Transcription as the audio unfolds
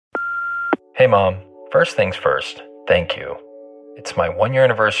Hey Mom, first things first, thank you. It's my 1-year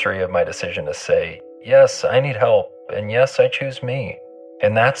anniversary of my decision to say, yes, I need help, and yes, I choose me.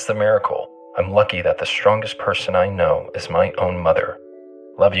 And that's the miracle. I'm lucky that the strongest person I know is my own mother.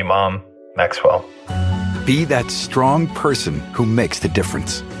 Love you, Mom. Maxwell. Be that strong person who makes the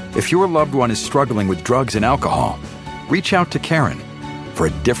difference. If your loved one is struggling with drugs and alcohol, reach out to Caron for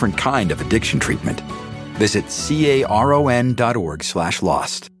a different kind of addiction treatment. Visit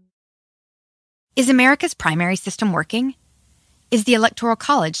caron.org/lost. Is America's primary system working? Is the Electoral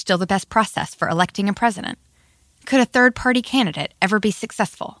College still the best process for electing a president? Could a third-party candidate ever be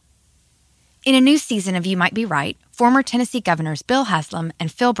successful? In a new season of You Might Be Right, former Tennessee governors Bill Haslam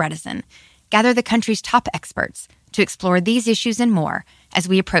and Phil Bredesen gather the country's top experts to explore these issues and more as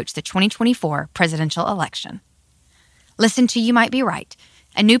we approach the 2024 presidential election. Listen to You Might Be Right,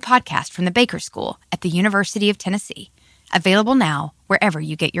 a new podcast from the Baker School at the University of Tennessee, available now wherever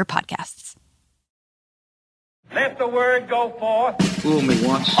you get your podcasts. Let the word go forth. Fool me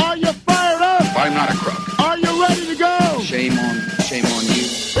once. Are you fired up? I'm not a crook. Are you ready to go? Shame on you.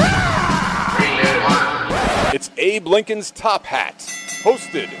 It's Abe Lincoln's Top Hat,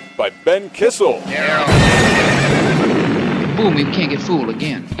 hosted by Ben Kissel. Fool me, can't get fooled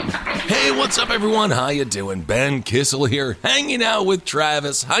again. Hey, what's up, everyone? How you doing? Ben Kissel here, hanging out with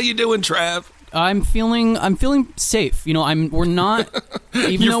Travis. How you doing, Trav? I'm feeling safe. You know, we're not.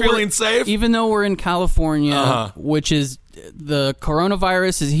 You're feeling safe? Even though we're in California, which is the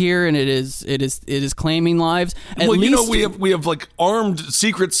coronavirus is here and it is claiming lives. At least, you know, we have like armed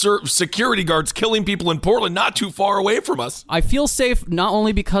secret security guards killing people in Portland, not too far away from us. I feel safe not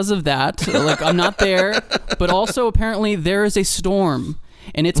only because of that, like I'm not there, but also apparently there is a storm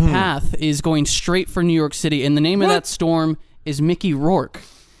and its path is going straight for New York City, and the name of that storm is Mickey Rourke.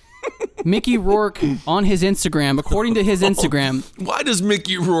 Mickey Rourke on his Instagram, according to his Instagram. Why does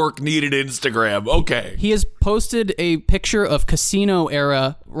Mickey Rourke need an Instagram? Okay. He has posted a picture of Casino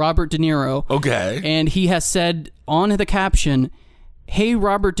era Robert De Niro. Okay. And he has said on the caption, "Hey,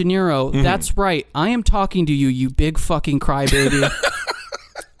 Robert De Niro, that's right. I am talking to you, you big fucking crybaby."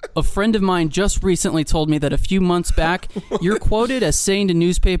 A friend of mine just recently told me that a few months back, you're quoted as saying to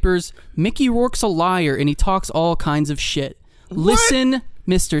newspapers, "Mickey Rourke's a liar and he talks all kinds of shit." Listen,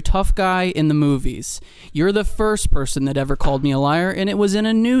 Mr. Tough Guy in the movies. You're the first person that ever called me a liar, and it was in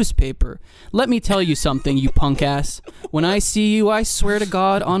a newspaper. Let me tell you something, you punk ass. When I see you, I swear to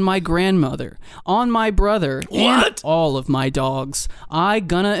God on my grandmother, on my brother, and all of my dogs, I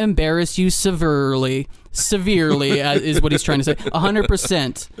gonna embarrass you severely. Severely, is what he's trying to say.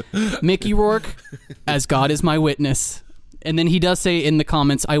 100%. Mickey Rourke, as God is my witness. And then he does say in the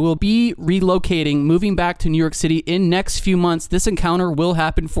comments, "I will be relocating, moving back to New York City in next few months. This encounter will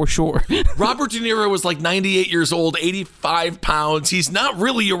happen for sure." Robert De Niro was like 98 years old, 85 pounds. He's not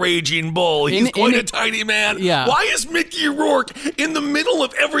really a raging bull. He's quite a tiny man. Yeah. Why is Mickey Rourke in the middle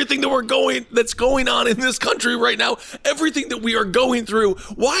of everything that's going on in this country right now? Everything that we are going through.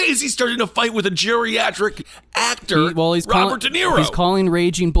 Why is he starting to fight with a geriatric actor, Robert De Niro? He's calling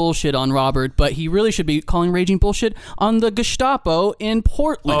raging bullshit on Robert, but he really should be calling raging bullshit on the Gestapo in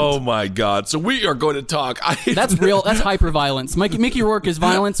Portland. Oh my God! So we are going to talk. That's real. That's hyper-violence. Mickey Rourke is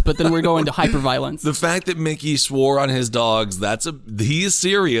violence, but then we're going to hyper-violence. The fact that Mickey swore on his dogs, he is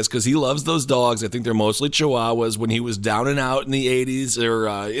serious because he loves those dogs. I think they're mostly Chihuahuas. When he was down and out in the 80s or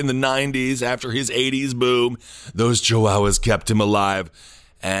in the 90s after his 80s boom, those Chihuahuas kept him alive.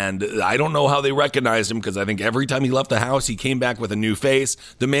 And I don't know how they recognized him because I think every time he left the house, he came back with a new face.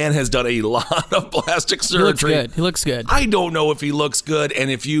 The man has done a lot of plastic surgery. He looks good. I don't know if he looks good.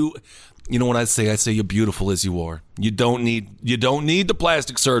 And if you know what I say you're beautiful as you are. You don't need the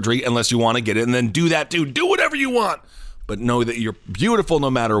plastic surgery unless you want to get it, and then do that too. Do whatever you want. But know that you're beautiful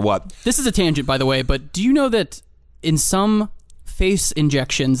no matter what. This is a tangent, by the way, but do you know that in some face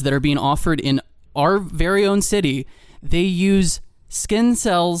injections that are being offered in our very own city, they use skin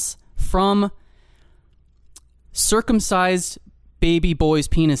cells from circumcised baby boys'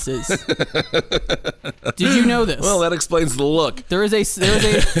 penises? Did you know this? Well, that explains the look. There is a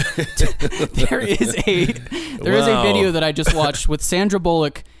video that I just watched with Sandra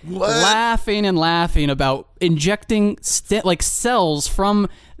Bullock laughing about injecting cells from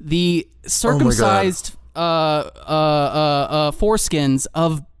the circumcised foreskins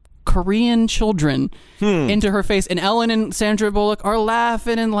of Korean children into her face, and Ellen and Sandra Bullock are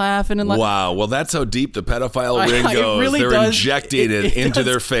laughing and laughing and laughing. Wow, well, that's how deep the pedophile ring goes. Really They're injecting it into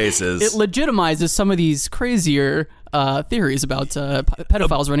their faces. It legitimizes some of these crazier theories about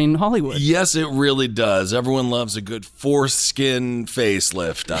pedophiles running Hollywood. Yes, it really does. Everyone loves a good foreskin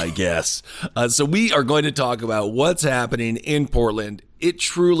facelift, I guess. So we are going to talk about what's happening in Portland. It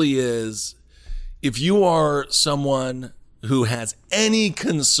truly is if you are someone who has any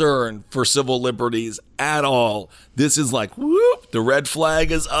concern for civil liberties at all, this is like, whoop, the red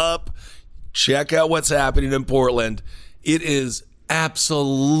flag is up. Check out what's happening in Portland. It is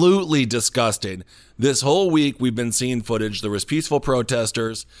absolutely disgusting. This whole week, we've been seeing footage. There was peaceful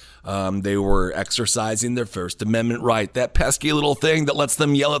protesters. They were exercising their First Amendment right. That pesky little thing that lets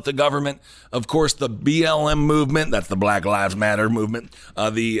them yell at the government. Of course, the BLM movement, that's the Black Lives Matter movement,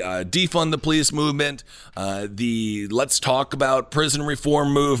 the defund the police movement, the let's talk about prison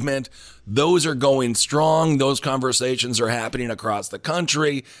reform movement. Those are going strong. Those conversations are happening across the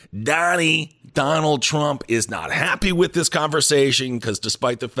country. Donald Trump is not happy with this conversation because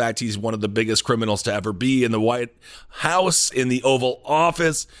despite the fact he's one of the biggest criminals to ever be in the White House, in the Oval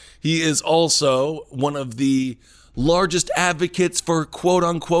Office, he is also one of the largest advocates for quote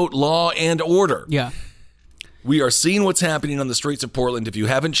unquote law and order. Yeah. We are seeing what's happening on the streets of Portland. If you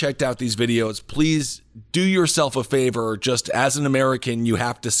haven't checked out these videos, please do yourself a favor. Just as an American, you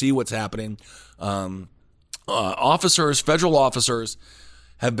have to see what's happening. Federal officers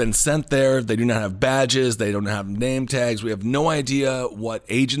have been sent there. They do not have badges. They don't have name tags. We have no idea what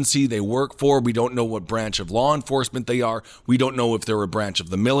agency they work for. We don't know what branch of law enforcement they are. We don't know if they're a branch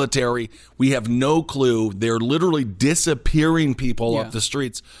of the military. We have no clue. They're literally disappearing people off the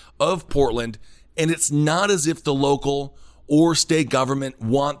streets of Portland. And it's not as if the local or state government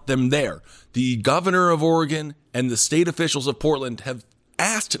want them there. The governor of Oregon and the state officials of Portland have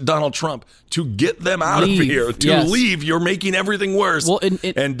asked Donald Trump to get them out of here, to leave. You're making everything worse. Well,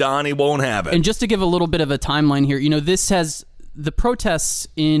 and Donnie won't have it. And just to give a little bit of a timeline here, the protests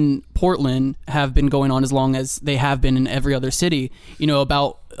in Portland have been going on as long as they have been in every other city,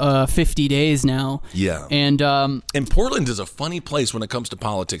 about 50 days now. Yeah. And Portland is a funny place when it comes to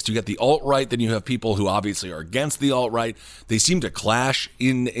politics. You got the alt-right, then you have people who obviously are against the alt-right. They seem to clash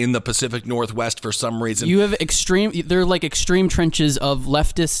in the Pacific Northwest for some reason. You have they're like extreme trenches of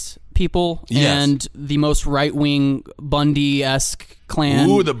leftist people and the most right-wing Bundy-esque clan.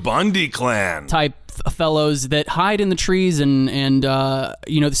 Ooh, the Bundy clan. Type fellows that hide in the trees and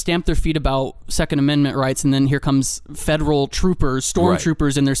stamp their feet about Second Amendment rights, and then here comes federal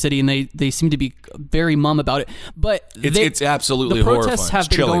stormtroopers in their city, and they seem to be very mum about it. But it's absolutely the protests horrifying. have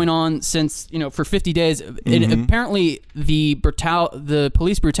been going on since for 50 days. And apparently the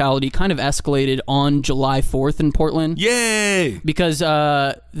police brutality kind of escalated on July 4th in Portland. Yay! Because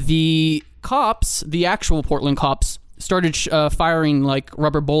the actual Portland cops started firing like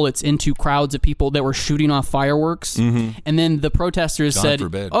rubber bullets into crowds of people that were shooting off fireworks. And then the protesters said,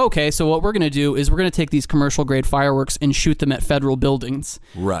 okay, so what we're going to do is we're going to take these commercial grade fireworks and shoot them at federal buildings.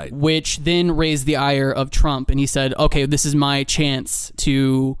 Right. Which then raised the ire of Trump. And he said, okay, this is my chance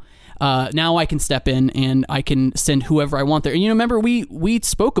to... now I can step in and I can send whoever I want there. And remember we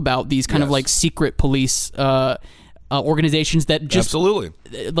spoke about these kind of like secret police organizations that just absolutely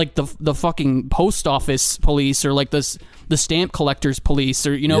like the fucking post office police or like the stamp collectors police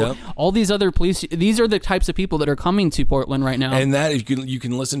or all these other police. These are the types of people that are coming to Portland right now. And that you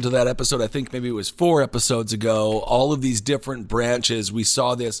can listen to that episode. I think maybe it was 4 episodes ago. All of these different branches. We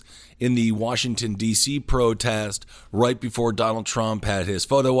saw this in the Washington D.C. protest right before Donald Trump had his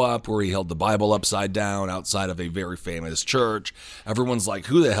photo op where he held the Bible upside down outside of a very famous church. Everyone's like,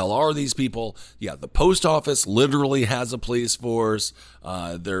 who the hell are these people? Yeah, the post office literally has a police force.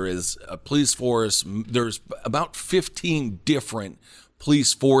 There is a police force. There's about 15 different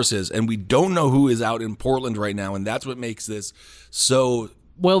police forces, and we don't know who is out in Portland right now, and that's what makes this so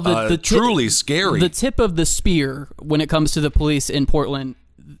truly scary. The tip of the spear when it comes to the police in Portland,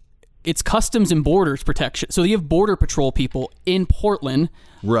 it's Customs and Borders Protection. So you have Border Patrol people in Portland,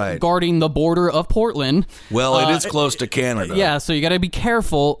 right, guarding the border of Portland. Well, it is close to Canada. Yeah, so you got to be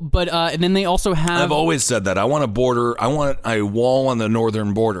careful. But and then they also have... I've always said that. I want a wall on the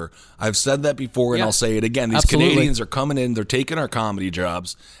northern border. I've said that before, and I'll say it again. These Canadians are coming in. They're taking our comedy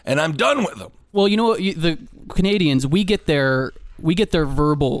jobs, and I'm done with them. Well, you know what? The Canadians, we get their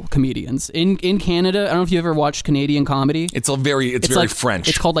verbal comedians in Canada. I don't know if you ever watched Canadian comedy. It's very French.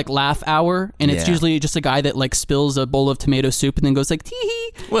 It's called like Laugh Hour, and it's usually just a guy that like spills a bowl of tomato soup and then goes like tee hee.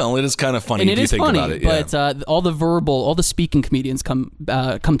 Well, it is kind of funny if you think about it. But all the speaking comedians come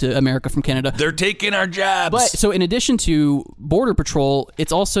to America from Canada. They're taking our jobs. But so in addition to Border Patrol,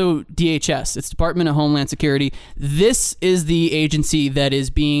 it's also DHS. It's Department of Homeland Security. This is the agency that is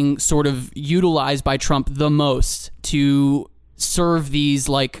being sort of utilized by Trump the most to serve these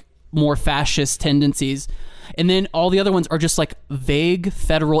like more fascist tendencies. And then all the other ones are just like vague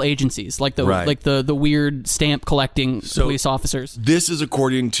federal agencies, like the weird stamp collecting police officers. This is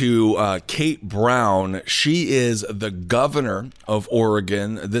according to Kate Brown. She is the governor of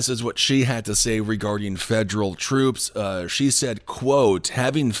Oregon. This is what she had to say regarding federal troops. She said, quote,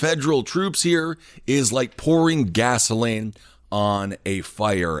 "Having federal troops here is like pouring gasoline on a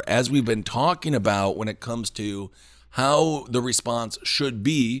fire." As we've been talking about when it comes to how the response should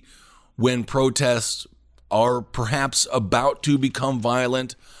be when protests are perhaps about to become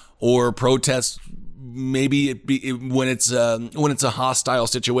violent, or protests maybe when it's a hostile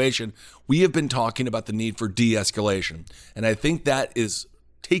situation. We have been talking about the need for de-escalation, and I think that is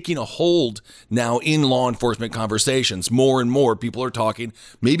taking a hold now in law enforcement conversations. More and more people are talking,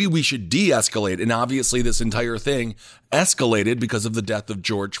 maybe we should de-escalate. And obviously this entire thing escalated because of the death of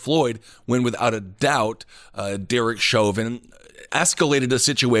George Floyd, when without a doubt, Derek Chauvin escalated a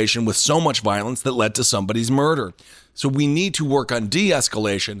situation with so much violence that led to somebody's murder. So we need to work on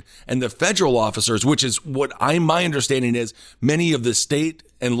de-escalation, and the federal officers, which is what my understanding is many of the state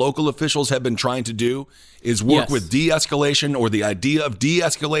and local officials have been trying to do, is work with de-escalation, or the idea of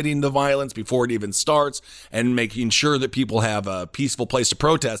de-escalating the violence before it even starts, and making sure that people have a peaceful place to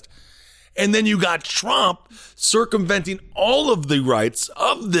protest. And then you got Trump circumventing all of the rights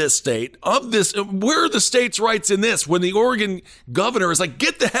of this state, where are the state's rights in this? When the Oregon governor is like,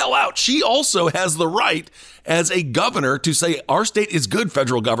 get the hell out. She also has the right as a governor to say, our state is good,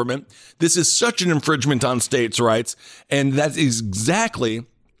 federal government. This is such an infringement on states' rights. And that is exactly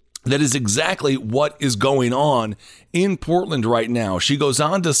what is going on in Portland right now. She goes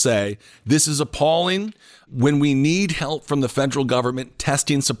on to say, this is appalling. When we need help from the federal government,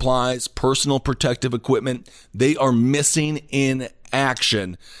 testing supplies, personal protective equipment, they are missing in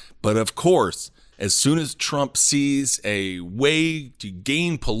action. But of course, as soon as Trump sees a way to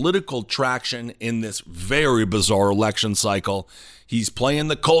gain political traction in this very bizarre election cycle, he's playing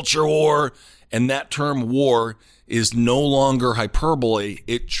the culture war, and that term war is no longer hyperbole.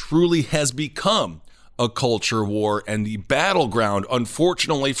 It truly has become a culture war, and the battleground,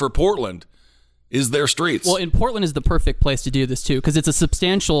 unfortunately for Portland, is their streets. Well, and Portland is the perfect place to do this too, because it's a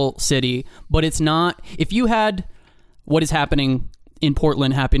substantial city, but it's not. If you had what is happening in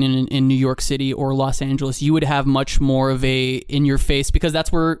Portland happening in New York City or Los Angeles, you would have much more of a in your face, because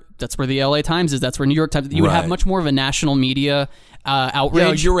that's where the LA Times is, that's where New York Times. You would have much more of a national media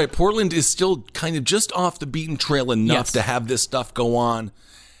outrage. Yeah, you're right. Portland is still kind of just off the beaten trail enough to have this stuff go on.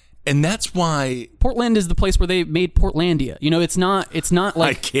 And that's why Portland is the place where they made Portlandia. You know, it's not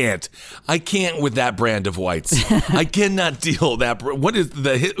like I can't with that brand of whites. I cannot deal with that. What is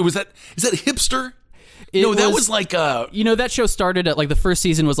is that hipster? That was like that show started at like the first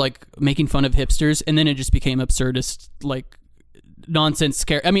season was like making fun of hipsters, and then it just became absurdist, like nonsense.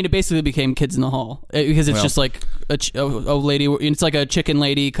 I mean, it basically became Kids in the Hall, because it's just like a lady. It's like a chicken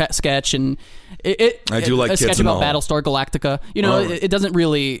lady sketch, and I do like a Kids sketch in the about Hall. Battlestar Galactica. You know, it doesn't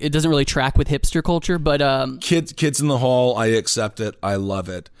really track with hipster culture, but Kids in the Hall, I accept it. I love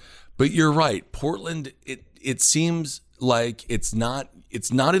it. But you're right, Portland. It seems like it's not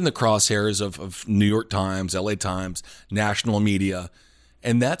in the crosshairs of New York Times, LA Times, national media,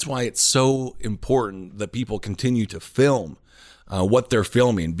 and that's why it's so important that people continue to film what they're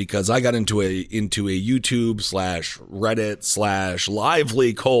filming, because I got into a YouTube /Reddit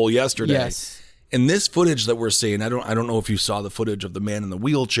 /Lively Cole yesterday. Yes. And this footage that we're seeing, I don't know if you saw the footage of the man in the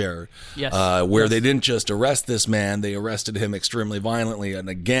wheelchair, yes. Where they didn't just arrest this man, they arrested him extremely violently. And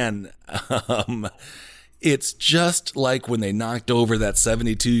again, it's just like when they knocked over that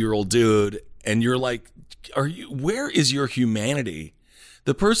 72-year-old dude, and you're like, where is your humanity?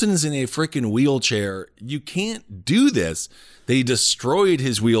 The person is in a freaking wheelchair. You can't do this. They destroyed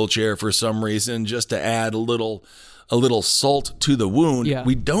his wheelchair for some reason just to add a little salt to the wound. Yeah.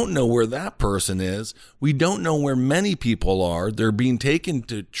 We don't know where that person is. We don't know where many people are. They're being taken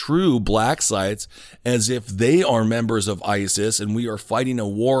to true black sites as if they are members of ISIS and we are fighting a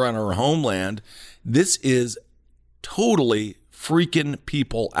war on our homeland. This is totally freaking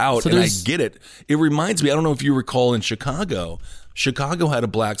people out, and I get it. It reminds me, I don't know if you recall in Chicago had a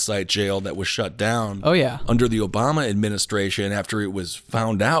black site jail that was shut down. Oh, yeah. Under the Obama administration after it was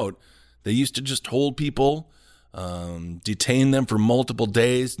found out. They used to just hold people, detain them for multiple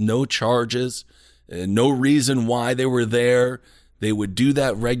days, no charges, no reason why they were there. They would do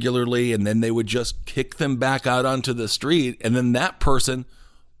that regularly, and then they would just kick them back out onto the street, and then that person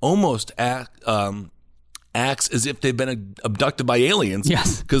almost acts as if they've been abducted by aliens.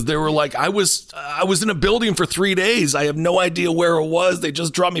 Yes. Because they were like, I was in a building for 3 days. I have no idea where it was. They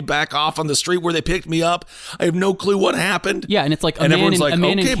just dropped me back off on the street where they picked me up. I have no clue what happened. Yeah, and it's like a And man everyone's in, like, a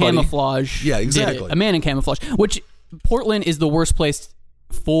man "Okay, in buddy." camouflage. Yeah, did it. exactly. A man in camouflage, which Portland is the worst place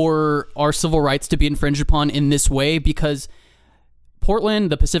for our civil rights to be infringed upon in this way, because Portland,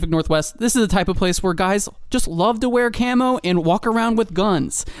 the Pacific Northwest, this is the type of place where guys just love to wear camo and walk around with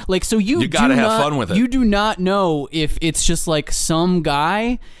guns. Like, so you gotta do have not- fun with it. You do not know if it's just like some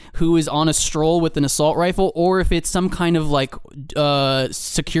guy who is on a stroll with an assault rifle, or if it's some kind of like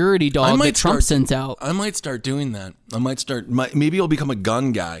security dog that Trump sent out. I might start doing that. Maybe I'll become a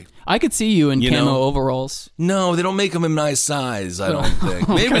gun guy. I could see you in camo know? overalls. No, they don't make them in my size, I don't think.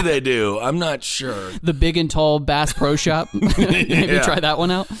 Maybe they do. I'm not sure. The Big and Tall Bass Pro Shop. Maybe Yeah. try that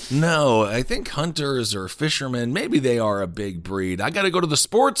one out. No, I think hunters or fishermen, maybe they are a big breed. I got to go to the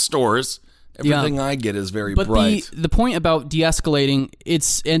sports stores. Everything I get is very But bright. the point about de-escalating,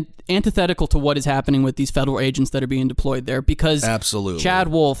 it's antithetical to what is happening with these federal agents that are being deployed there, because Absolutely. Chad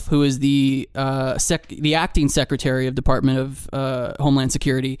Wolf, who is the acting secretary of Department of Homeland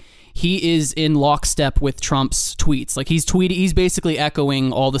Security, he is in lockstep with Trump's tweets. Like, he's basically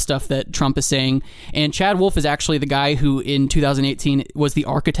echoing all the stuff that Trump is saying. And Chad Wolf is actually the guy who in 2018 was the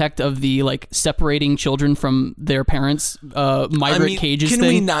architect of the like separating children from their parents migrant cages can thing.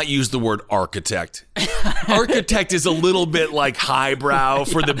 we not use the word architect? Architect is a little bit like highbrow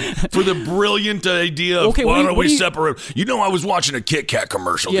for the brilliant idea of Okay, why what don't do we you- separate? You know, I was watching a Kit Kat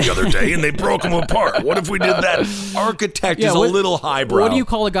commercial the other day, and they broke them apart. What if we did that? Architect is a little highbrow. What do you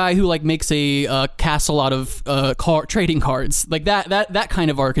call a guy who like makes a castle out of trading cards, like that kind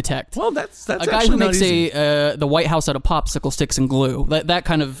of architect? Well, that's a guy actually who not makes easy. the White House out of popsicle sticks and glue. That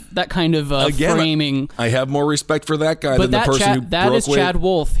kind of Again, framing. I have more respect for that guy But than the person who that broke is with. Chad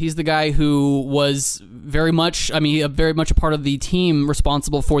Wolf. He's the guy who was very much a part of the team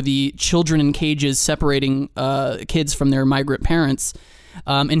responsible for the children in cages separating kids from their migrant parents.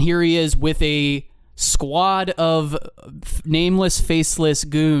 And here he is with a squad of nameless, faceless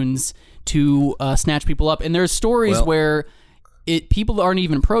goons to snatch people up. And there's stories where people aren't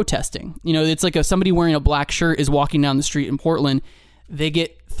even protesting. You know, it's like if somebody wearing a black shirt is walking down the street in Portland, they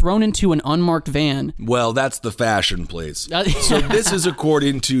get thrown into an unmarked van. Well, that's the fashion place. So this is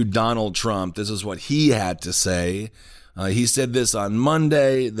according to Donald Trump. This is what he had to say. He said this on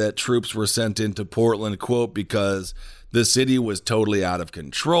Monday, that troops were sent into Portland, quote, because the city was totally out of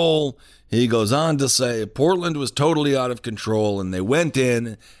control. He goes on to say Portland was totally out of control and they went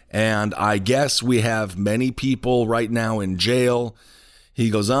in, and I guess we have many people right now in jail. He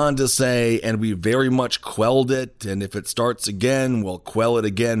goes on to say, and we very much quelled it, and if it starts again, we'll quell it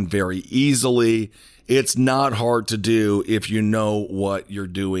again very easily. It's not hard to do if you know what you're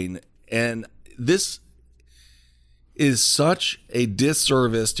doing. And this is such a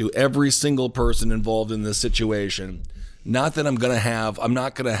disservice to every single person involved in this situation. Not that I'm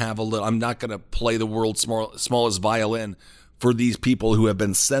not going to play the world's smallest violin for these people who have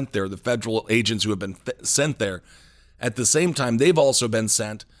been sent there, the federal agents who have been sent there. At the same time, they've also been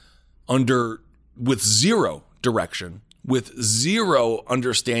sent with zero direction, with zero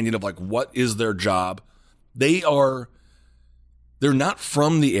understanding of like what is their job. They're not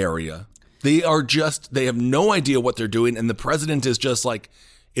from the area. They have no idea what they're doing. And the president is just like,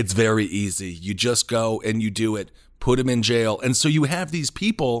 it's very easy. You just go and you do it. Put him in jail. And so you have these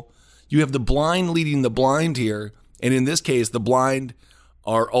people, you have the blind leading the blind here. And in this case, the blind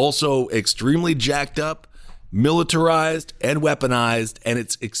are also extremely jacked up, militarized, and weaponized.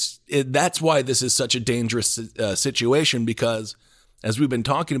 And that's why this is such a dangerous situation, because as we've been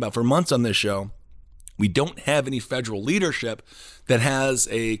talking about for months on this show, we don't have any federal leadership that has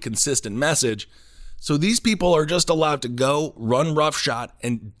a consistent message. So these people are just allowed to go, run roughshod,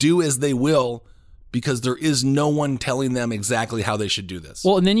 and do as they will, because there is no one telling them exactly how they should do this.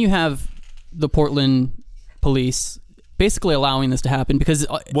 Well, and then you have the Portland police basically allowing this to happen, because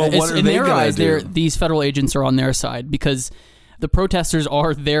in their eyes, these federal agents are on their side, because the protesters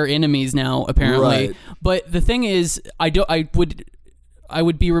are their enemies now, apparently. Right. But the thing is, I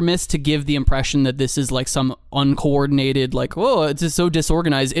would be remiss to give the impression that this is like some uncoordinated, like, oh, it's just so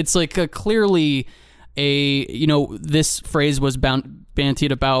disorganized. It's like clearly this phrase was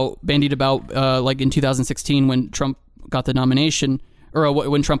bandied about like in 2016 when Trump got the nomination, or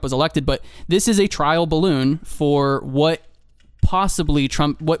when Trump was elected. But this is a trial balloon for what possibly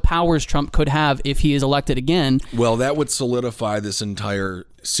what powers Trump could have if he is elected again. Well, that would solidify this entire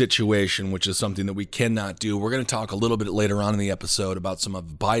situation, which is something that we cannot do. We're going to talk a little bit later on in the episode about some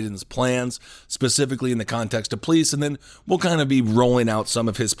of Biden's plans, specifically in the context of police, and then we'll kind of be rolling out some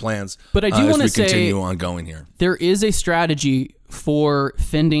of his plans. But I do want to say, continue on going here. There is a strategy for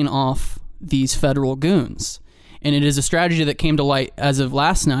fending off these federal goons, and it is a strategy that came to light as of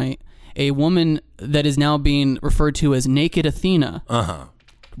last night. A woman that is now being referred to as Naked Athena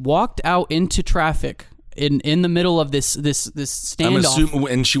walked out into traffic in the middle of this standoff. I'm assuming,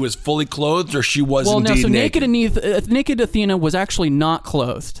 and she was fully clothed, or she was indeed naked? Naked Athena was actually not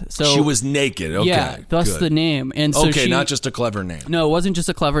clothed. So she was naked. Okay, yeah, thus the name. And so not just a clever name. No, it wasn't just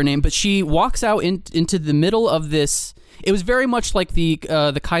a clever name. But she walks out into the middle of this. It was very much like the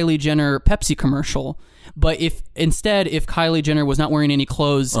Kylie Jenner Pepsi commercial. But if Kylie Jenner was not wearing any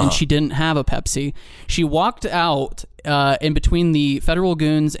clothes and she didn't have a Pepsi, she walked out in between the federal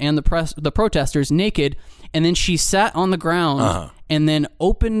goons and the protesters naked, and then she sat on the ground and then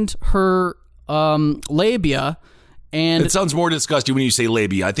opened her labia. And it sounds more disgusting when you say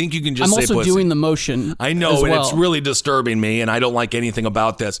labia. I think you can just say pussy. I'm also doing the motion. I know, and it's really disturbing me, and I don't like anything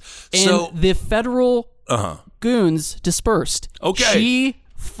about this. And so the federal goons dispersed. Okay. She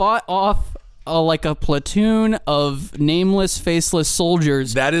fought off like a platoon of nameless, faceless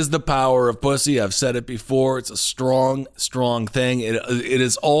soldiers. That is the power of pussy. I've said it before. It's a strong, strong thing. It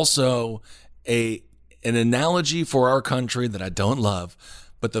is also an analogy for our country that I don't love.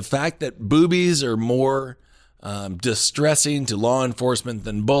 But the fact that boobies are more distressing to law enforcement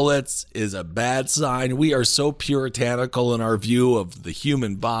than bullets is a bad sign. We are so puritanical in our view of the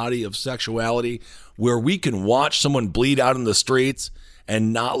human body, of sexuality, where we can watch someone bleed out in the streets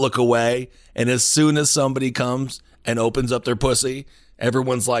and not look away. And as soon as somebody comes and opens up their pussy,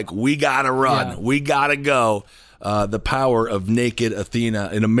 everyone's like, we gotta run. Yeah. We gotta go. The power of Naked Athena,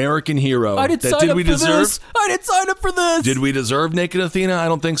 an American hero. I didn't sign up for this. Did we deserve Naked Athena? I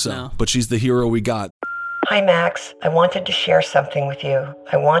don't think so. No. But she's the hero we got. Hi, Max. I wanted to share something with you.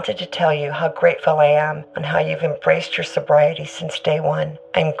 I wanted to tell you how grateful I am and how you've embraced your sobriety since day one.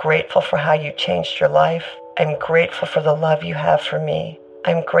 I'm grateful for how you changed your life. I'm grateful for the love you have for me.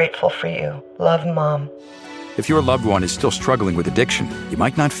 I'm grateful for you. Love, Mom. If your loved one is still struggling with addiction, you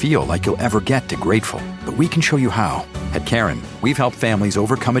might not feel like you'll ever get to grateful, but we can show you how. At Caron, we've helped families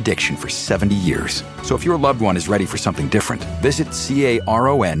overcome addiction for 70 years. So if your loved one is ready for something different, visit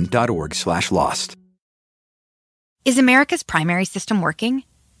caron.org/lost. Is America's primary system working?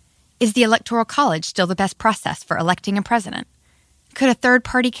 Is the Electoral College still the best process for electing a president? Could a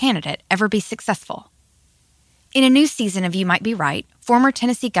third-party candidate ever be successful? In a new season of You Might Be Right, former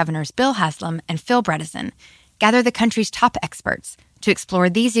Tennessee governors Bill Haslam and Phil Bredesen gather the country's top experts to explore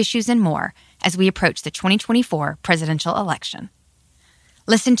these issues and more as we approach the 2024 presidential election.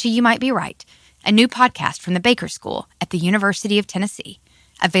 Listen to You Might Be Right, a new podcast from the Baker School at the University of Tennessee,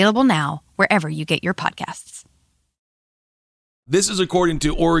 available now wherever you get your podcasts. This is according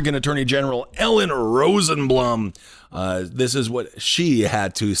to Oregon Attorney General Ellen Rosenblum. This is what she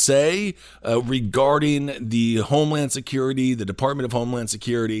had to say regarding the Homeland Security, the Department of Homeland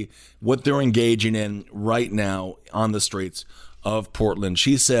Security, what they're engaging in right now on the streets of Portland.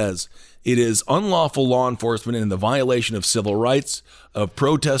 She says it is unlawful law enforcement and the violation of civil rights of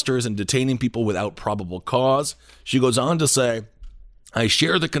protesters and detaining people without probable cause. She goes on to say, I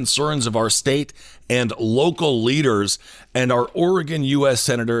share the concerns of our state and local leaders and our Oregon U.S.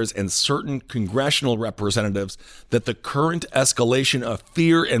 senators and certain congressional representatives that the current escalation of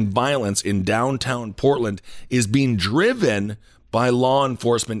fear and violence in downtown Portland is being driven by law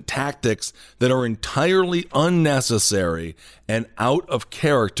enforcement tactics that are entirely unnecessary and out of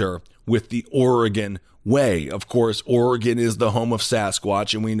character with the Oregon way. Of course, Oregon is the home of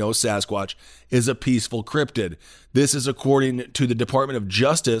Sasquatch, and we know Sasquatch is a peaceful cryptid. This is according to the Department of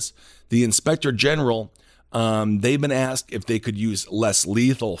Justice, the Inspector General. They've been asked if they could use less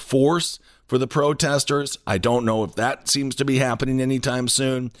lethal force for the protesters. I don't know if that seems to be happening anytime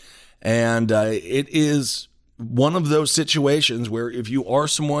soon. And it is one of those situations where if you are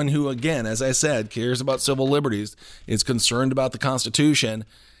someone who, again, as I said, cares about civil liberties, is concerned about the Constitution,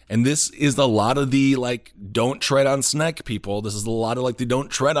 and this is a lot of the, like, don't tread on Sneck people. This is a lot of, like, the don't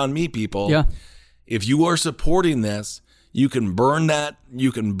tread on me people. Yeah. If you are supporting this, you can burn that.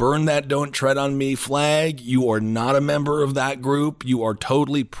 You can burn that don't tread on me flag. You are not a member of that group. You are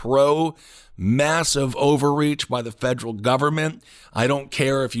totally pro massive overreach by the federal government. I don't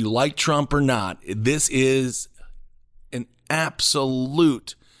care if you like Trump or not. This is an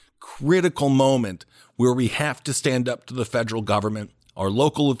absolute critical moment where we have to stand up to the federal government. Our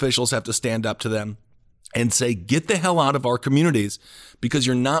local officials have to stand up to them. and say, get the hell out of our communities because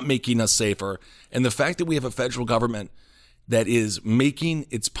you're not making us safer. And the fact that we have a federal government that is making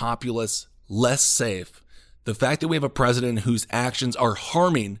its populace less safe, the fact that we have a president whose actions are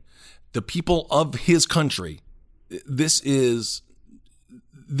harming the people of his country, this is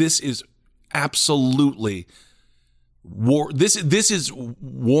absolutely this is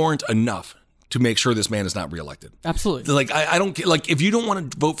warrant enough to make sure this man is not reelected. Absolutely. Like, I don't care. Like, if you don't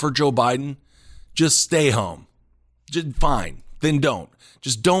want to vote for Joe Biden, just stay home. Just fine. Then don't.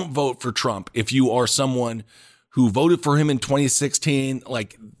 Just don't vote for Trump if you are someone who voted for him in 2016.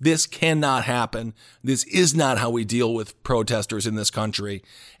 Like, this cannot happen. This is not how we deal with protesters in this country.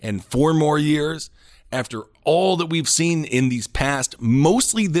 And 4 more years after all that we've seen in these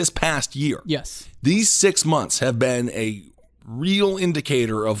mostly this past year. Yes. These 6 months have been a real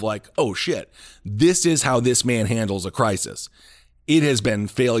indicator of like, oh shit, this is how this man handles a crisis. It has been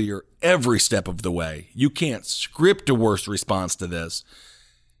failure every step of the way. You can't script a worse response to this.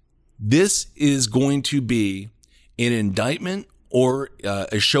 This is going to be an indictment or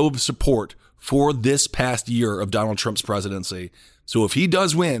a show of support for this past year of Donald Trump's presidency. So if he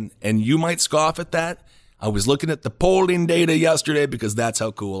does win, and you might scoff at that, I was looking at the polling data yesterday because that's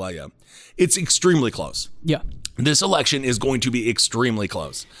how cool I am. It's extremely close. Yeah. This election is going to be extremely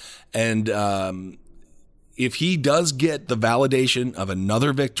close. And if he does get the validation of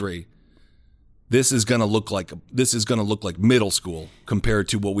another victory, this is going to look like middle school compared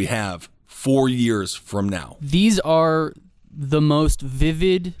to what we have 4 years from now. These are the most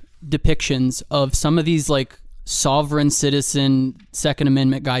vivid depictions of some of these like sovereign citizen Second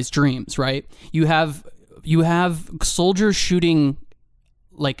Amendment guys' dreams, right? You have soldiers shooting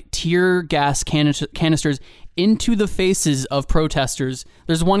like tear gas canisters into the faces of protesters.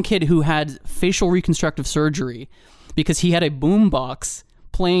 There's one kid who had facial reconstructive surgery because he had a boombox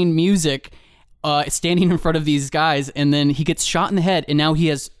playing music, standing in front of these guys, and then he gets shot in the head, and now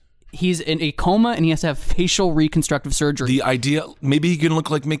he's in a coma and he has to have facial reconstructive surgery. The idea, maybe he can look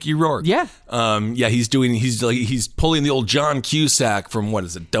like Mickey Rourke. Yeah. He's pulling the old John Cusack from, what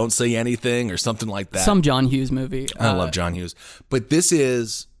is it, Don't Say Anything or something like that. Some John Hughes movie. I love John Hughes. But this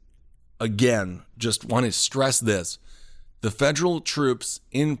is, again, just want to stress this. The federal troops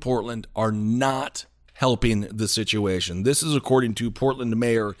in Portland are not helping the situation. This is according to Portland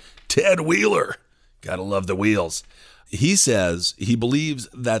Mayor Ted Wheeler. Gotta love the wheels. He says he believes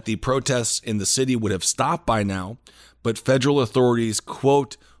that the protests in the city would have stopped by now, but federal authorities,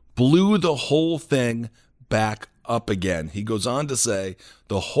 quote, blew the whole thing back up again. He goes on to say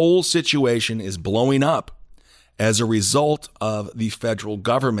the whole situation is blowing up as a result of the federal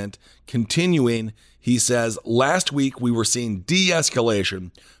government continuing. He says, last week we were seeing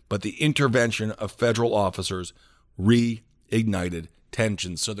de-escalation, but the intervention of federal officers reignited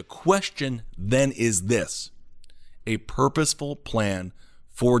tensions. So the question then is this: a purposeful plan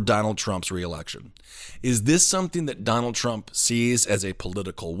for Donald Trump's reelection. Is this something that Donald Trump sees as a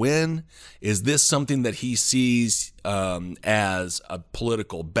political win? Is this something that he sees as a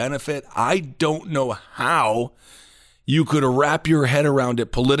political benefit? I don't know how you could wrap your head around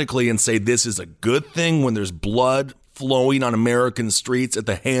it politically and say this is a good thing when there's blood flowing on American streets at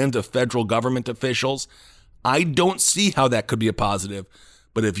the hand of federal government officials. I don't see how that could be a positive.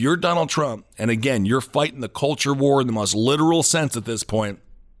 But if you're Donald Trump, and again, you're fighting the culture war in the most literal sense at this point,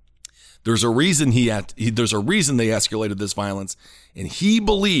 there's a reason there's a reason they escalated this violence, and he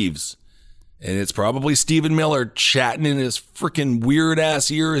believes, and it's probably Stephen Miller chatting in his freaking weird ass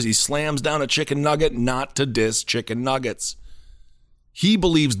ear as he slams down a chicken nugget, not to diss chicken nuggets. He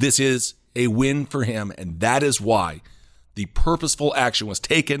believes this is a win for him, and that is why the purposeful action was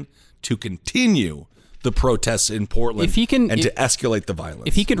taken to continue the protests in Portland to escalate the violence.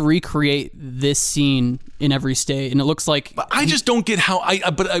 If he could recreate this scene in every state, and it looks like... But I just don't get how...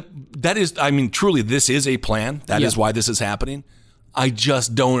 truly, this is a plan. That is why this is happening. I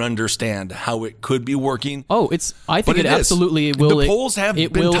just don't understand how it could be working. Oh, I think it absolutely will. The polls have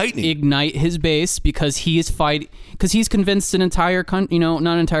been tightening. Ignite his base because he is because he's convinced an entire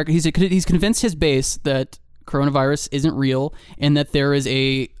he's convinced his base that coronavirus isn't real and that there is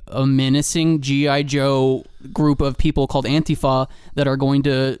a menacing G.I. Joe group of people called Antifa that are going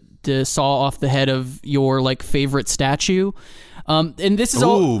to saw off the head of your like favorite statue. And this is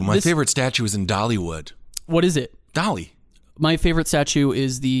my favorite statue is in Dollywood. What is it? Dolly. My favorite statue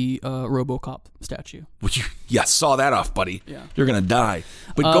is the RoboCop statue. Saw that off, buddy. Yeah. You're going to die.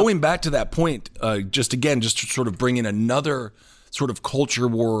 But going back to that point, just to sort of bring in another sort of culture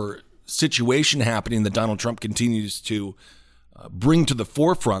war situation happening that Donald Trump continues to bring to the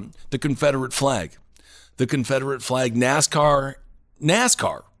forefront, the Confederate flag. The Confederate flag, NASCAR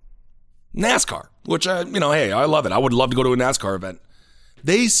NASCAR, which, hey, I love it. I would love to go to a NASCAR event.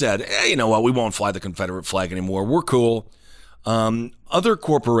 They said, hey, you know what? We won't fly the Confederate flag anymore. We're cool. Other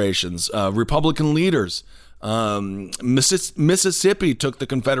corporations, Republican leaders, Mississippi took the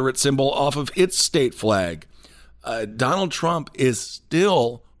Confederate symbol off of its state flag. Donald Trump is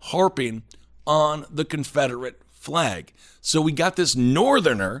still harping on the Confederate flag. So we got this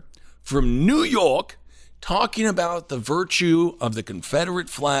northerner from New York talking about the virtue of the Confederate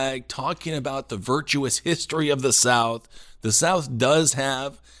flag, talking about the virtuous history of the South. The South does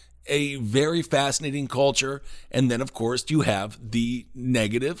have a very fascinating culture. And then, of course, you have the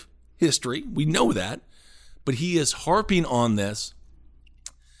negative history. We know that. But he is harping on this,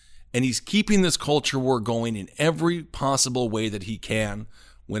 and he's keeping this culture war going in every possible way that he can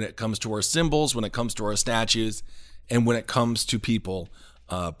when it comes to our symbols, when it comes to our statues, and when it comes to people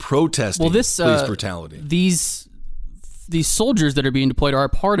protesting police brutality. These soldiers that are being deployed are a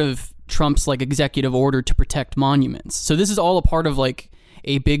part of Trump's executive order to protect monuments. So this is all a part of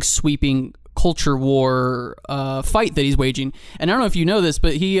a big sweeping culture war fight that he's waging. And I don't know if you know this,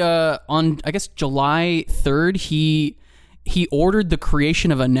 but he on I guess July 3rd he ordered the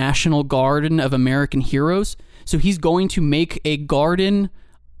creation of a national garden of American heroes. So he's going to make a garden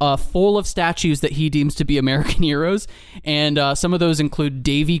full of statues that he deems to be American heroes, and some of those include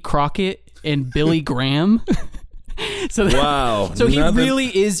Davy Crockett and Billy Graham. Wow! So he really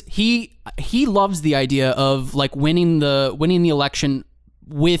is. He loves the idea of winning the election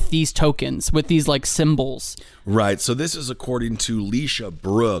with these tokens, with these symbols. Right. So this is according to Leisha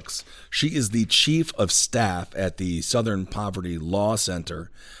Brooks. She is the chief of staff at the Southern Poverty Law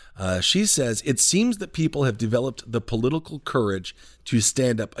Center. She says, it seems that people have developed the political courage to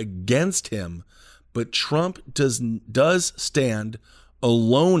stand up against him, but Trump does stand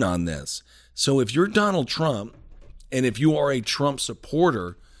alone on this. So if you're Donald Trump, and if you are a Trump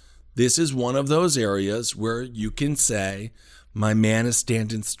supporter, this is one of those areas where you can say, my man is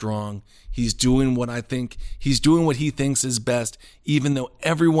standing strong. He's doing what he thinks is best, even though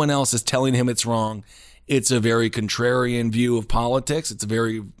everyone else is telling him it's wrong. It's a very contrarian view of politics. It's a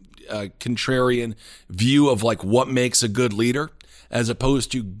very contrarian view of what makes a good leader, as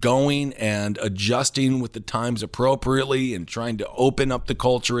opposed to going and adjusting with the times appropriately and trying to open up the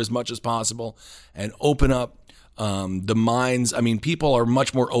culture as much as possible and open up the minds. I mean, people are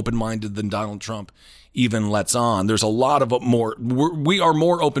much more open-minded than Donald Trump even lets on. There's a lot of we are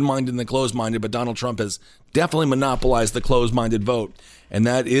more open-minded than closed-minded, but Donald Trump has definitely monopolized the closed-minded vote. And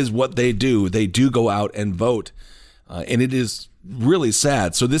that is what they do. They do go out and vote. And it is really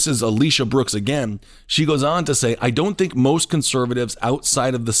sad. So this is Alicia Brooks again. She goes on to say, I don't think most conservatives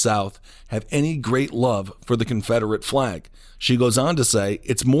outside of the South have any great love for the Confederate flag. She goes on to say,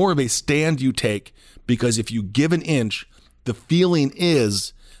 it's more of a stand you take, because if you give an inch, the feeling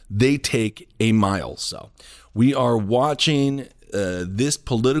is they take a mile. So we are watching this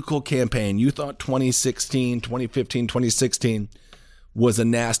political campaign. You thought 2015, 2016 was a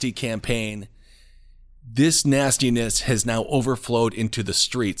nasty campaign. This nastiness has now overflowed into the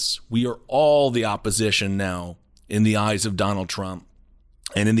streets. We are all the opposition now in the eyes of Donald Trump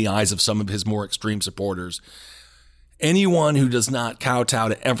and in the eyes of some of his more extreme supporters. Anyone who does not kowtow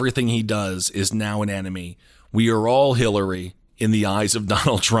to everything he does is now an enemy. We are all Hillary in the eyes of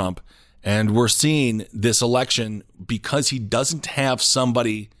Donald Trump. And we're seeing this election because he doesn't have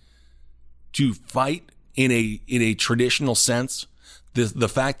somebody to fight in a traditional sense. The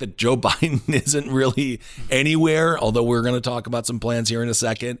fact that Joe Biden isn't really anywhere, although we're going to talk about some plans here in a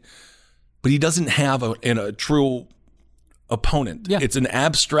second, but he doesn't have a true opponent. Yeah. It's an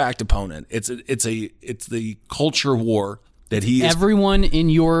abstract opponent. It's the culture war that he is. Everyone in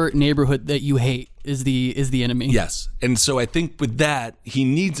your neighborhood that you hate is the enemy. Yes. And so I think with that, he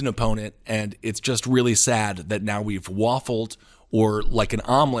needs an opponent, and it's just really sad that now we've waffled, or like an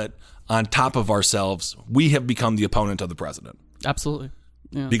omelet on top of ourselves. We have become the opponent of the president. Absolutely.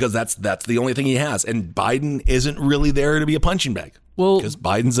 Yeah. Because that's the only thing he has. And Biden isn't really there to be a punching bag. Well, because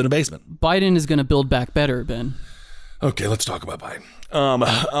Biden's in a basement. Biden is going to build back better, Ben. Okay, let's talk about Biden.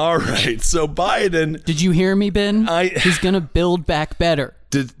 All right. So Biden. Did you hear me, Ben? He's going to build back better.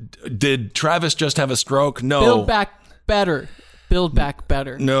 Did Travis just have a stroke? No. Build back better. Build back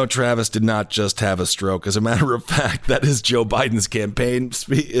better. No, Travis did not just have a stroke. As a matter of fact, that is Joe Biden's campaign.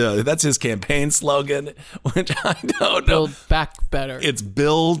 That's his campaign slogan, which I don't know. Build back better. It's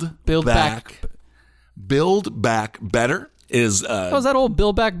build back. Build back better is. Is that old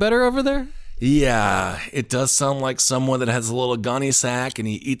Build Back Better over there? Yeah, it does sound like someone that has a little gunny sack and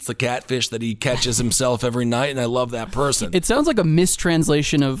he eats the catfish that he catches himself every night, and I love that person. It sounds like a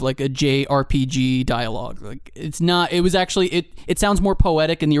mistranslation of like a JRPG dialogue. Like it's not. It was actually it sounds more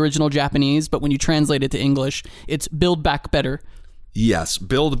poetic in the original Japanese, but when you translate it to English, it's "Build Back Better." Yes,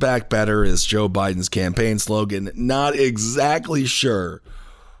 Build Back Better is Joe Biden's campaign slogan. Not exactly sure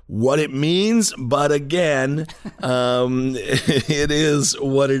what it means, but again, it is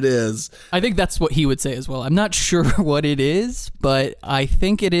what it is. I think that's what he would say as well. I'm not sure what it is, but I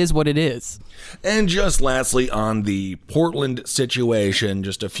think it is what it is. And just lastly, on the Portland situation,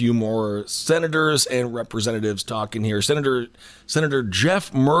 just a few more senators and representatives talking here. Senator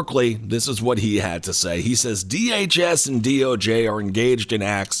Jeff Merkley, this is what he had to say. He says DHS and DOJ are engaged in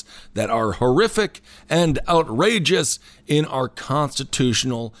acts that are horrific and outrageous in our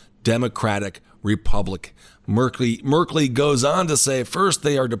constitutional democratic republic. Merkley goes on to say, first,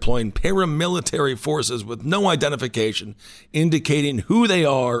 they are deploying paramilitary forces with no identification, indicating who they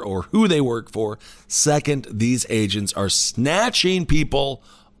are or who they work for. Second, these agents are snatching people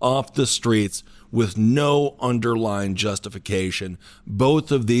off the streets with no underlying justification.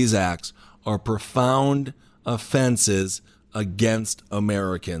 Both of these acts are profound offenses against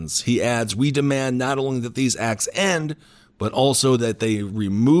Americans. He adds, we demand not only that these acts end, but also that they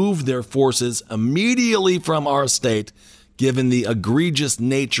remove their forces immediately from our state, given the egregious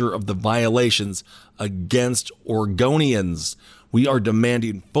nature of the violations against Oregonians. We are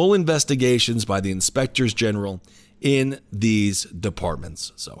demanding full investigations by the inspectors general in these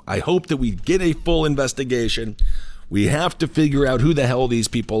departments. So I hope that we get a full investigation. We have to figure out who the hell these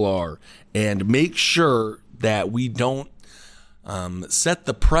people are and make sure that we don't set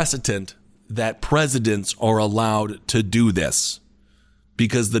the precedent that presidents are allowed to do this,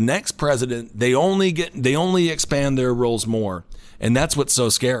 because the next president, they only expand their roles more. And that's what's so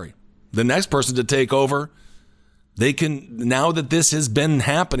scary. The next person to take over, they can, now that this has been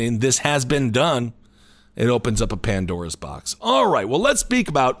happening, this has been done, it opens up a Pandora's box. All right, well, let's speak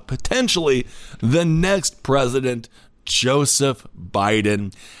about potentially the next president, Joseph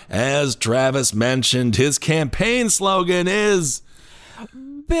Biden. As Travis mentioned, his campaign slogan is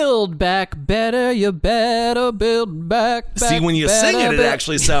Build back better, you better build back better. See, when you sing it, it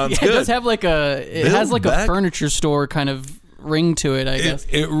actually sounds good. It does have like it has like a furniture store kind of ring to it, I guess.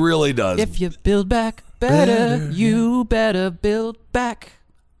 It really does. If you build back better, you better build back.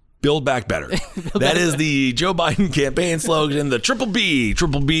 Build back better. That is the Joe Biden campaign slogan, the Triple B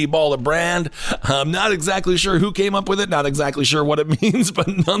baller brand. I'm not exactly sure who came up with it, not exactly sure what it means, but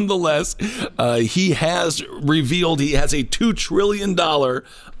nonetheless, he has revealed he has a $2 trillion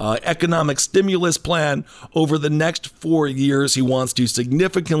economic stimulus plan over the next 4 years. He wants to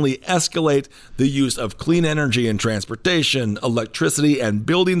significantly escalate the use of clean energy in transportation, electricity, and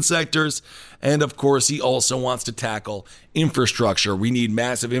building sectors. And of course, he also wants to tackle infrastructure. We need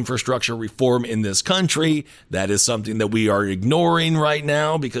massive infrastructure reform in this country. That is something that we are ignoring right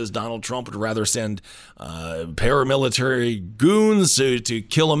now because Donald Trump would rather send paramilitary goons to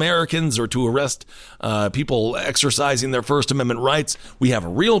kill Americans or to arrest people exercising their First Amendment rights. We have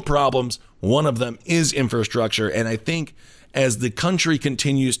real problems. One of them is infrastructure. And I think as the country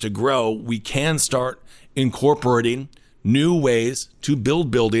continues to grow, we can start incorporating new ways to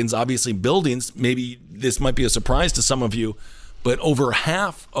build buildings. Obviously, buildings, maybe this might be a surprise to some of you, but over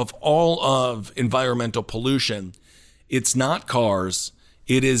half of all of environmental pollution, it's not cars.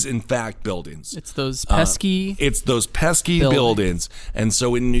 It is, in fact, buildings. It's those pesky buildings. And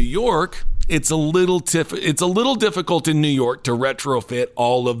so in New York, it's a little difficult in New York to retrofit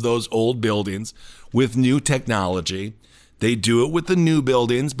all of those old buildings with new technology. They do it with the new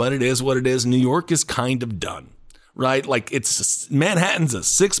buildings, but it is what it is. New York is kind of done. Right? Like Manhattan's a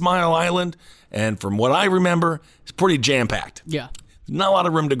 6-mile island. And from what I remember, it's pretty jam-packed. Yeah. Not a lot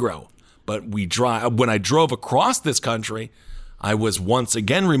of room to grow. But when I drove across this country, I was once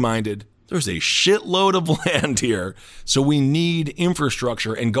again reminded there's a shitload of land here. So we need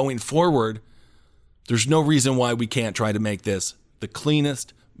infrastructure. And going forward, there's no reason why we can't try to make this the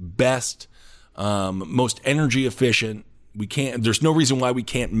cleanest, best, most energy efficient. There's no reason why we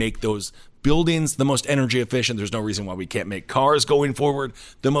can't make those buildings the most energy efficient. There's no reason why we can't make cars going forward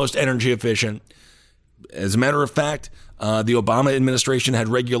the most energy efficient. As a matter of fact, the Obama administration had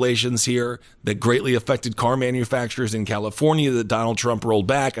regulations here that greatly affected car manufacturers in California that Donald Trump rolled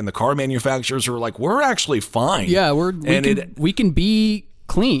back, and the car manufacturers were like, we're actually fine. Yeah, we can be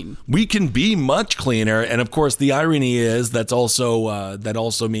clean. We can be much cleaner. And of course, the irony is that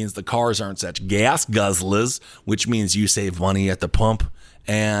also means the cars aren't such gas guzzlers, which means you save money at the pump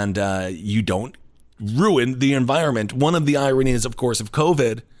and you don't ruin the environment. One of the ironies, of course, of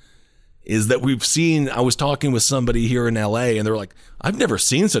COVID is that I was talking with somebody here in LA and they're like, I've never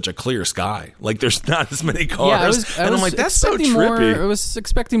seen such a clear sky. Like there's not as many cars. I and I'm like, that's so trippy. I was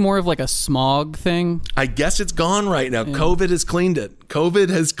expecting more of like a smog thing. I guess it's gone right now. Yeah. COVID has cleaned it. COVID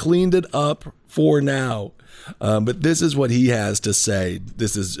has cleaned it up for now. But this is what he has to say.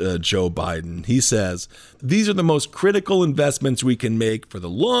 This is Joe Biden. He says, these are the most critical investments we can make for the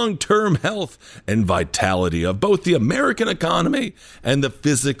long-term health and vitality of both the American economy and the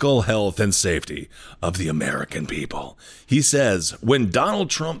physical health and safety of the American people. He says, when Donald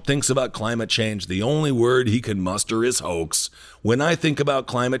Trump thinks about climate change, the only word he can muster is hoax. When I think about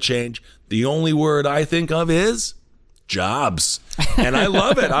climate change, the only word I think of is jobs. And I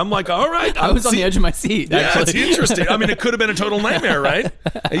love it. I'm like, all right. I was on the edge of my seat. Yeah, it's interesting. I mean, it could have been a total nightmare, right?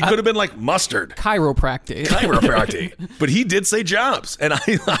 He could have been like mustard. Chiropractic. But he did say jobs. And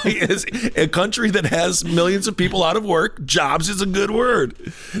as a country that has millions of people out of work, jobs is a good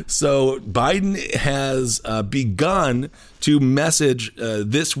word. So Biden has begun to message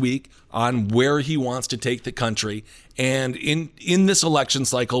this week on where he wants to take the country. And in this election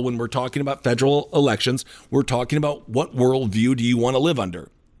cycle, when we're talking about federal elections, we're talking about what worldview do you want to live under?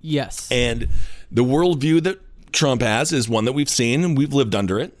 Yes. And the worldview that Trump has is one that we've seen and we've lived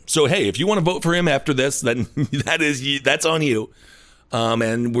under it. So, hey, if you want to vote for him after this, then that's on you.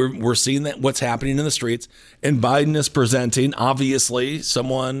 And we're seeing that what's happening in the streets. And Biden is presenting, obviously,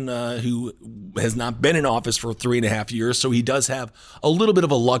 someone who has not been in office for 3.5 years. So he does have a little bit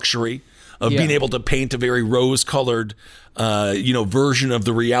of a luxury of being able to paint a very rose-colored, version of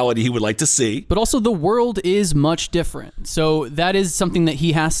the reality he would like to see. But also the world is much different. So that is something that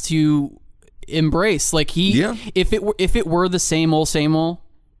he has to embrace. Like if it were the same old,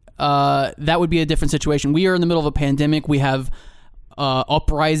 that would be a different situation. We are in the middle of a pandemic. We have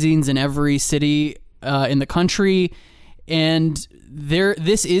uprisings in every city in the country, and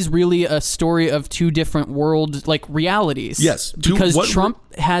this is really a story of two different world realities. Yes, because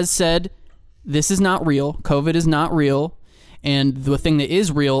Trump has said this is not real. COVID is not real. And the thing that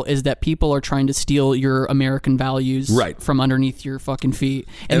is real is that people are trying to steal your American values from underneath your fucking feet.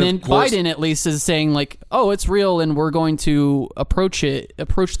 And then Biden at least is saying oh, it's real and we're going to approach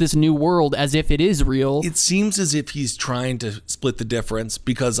this new world as if it is real. It seems as if he's trying to split the difference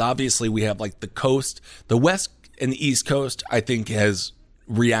because obviously we have the coast, the West and the East Coast, I think has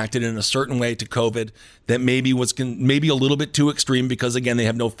reacted in a certain way to COVID that maybe was maybe a little bit too extreme because again, they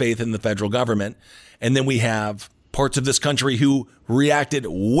have no faith in the federal government. And then we have parts of this country who reacted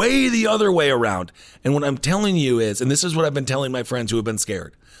way the other way around. And what I'm telling you is, and this is what I've been telling my friends who have been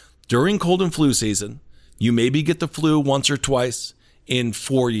scared, during cold and flu season, you maybe get the flu once or twice in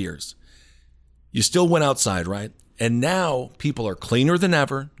 4 years. You still went outside, right? And now people are cleaner than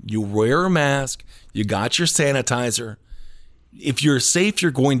ever. You wear a mask. You got your sanitizer. If you're safe,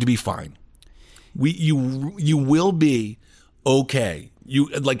 you're going to be fine. You will be okay.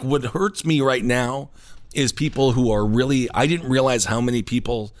 What hurts me right now is people who are really, I didn't realize how many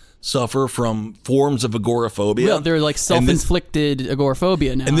people suffer from forms of agoraphobia. Well, they're self-inflicted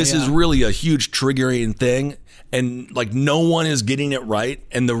agoraphobia now. And this is really a huge triggering thing. And no one is getting it right.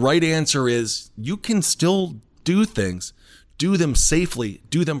 And the right answer is you can still do things, do them safely,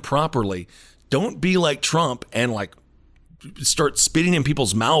 do them properly. Don't be like Trump and start spitting in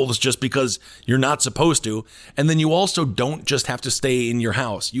people's mouths just because you're not supposed to. And then you also don't just have to stay in your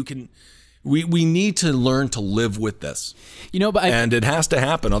house. You can, we need to learn to live with this. And it has to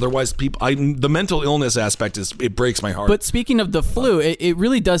happen. Otherwise the mental illness aspect it breaks my heart. But speaking of the flu, it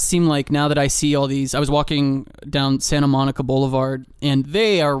really does seem like now that I see all these, I was walking down Santa Monica Boulevard and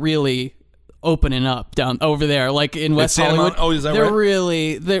they are really opening up down over there, in West Hollywood. Oh, is that they're right?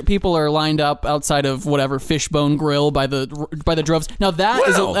 Really, people are lined up outside of whatever Fishbone Grill by the droves. Now that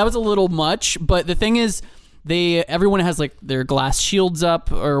was a little much, but the thing is, everyone has their glass shields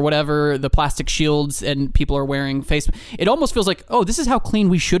up or whatever, the plastic shields, and people are wearing face. It almost feels this is how clean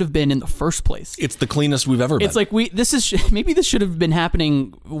we should have been in the first place. It's the cleanest we've ever been. It's maybe this should have been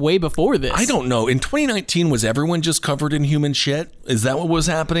happening way before this. I don't know. In 2019, was everyone just covered in human shit? Is that what was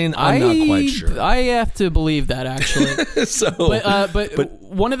happening? I'm not quite sure. I have to believe that actually. But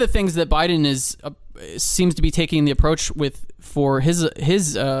one of the things that Biden seems to be taking the approach with for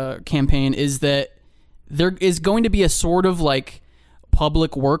his campaign is that there is going to be a sort of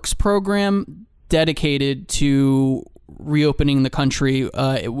public works program dedicated to reopening the country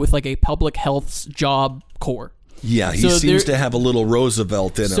with a public health job corps. Yeah, he seems to have a little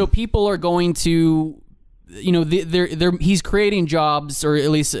Roosevelt in him. So people are going to, he's creating jobs, or at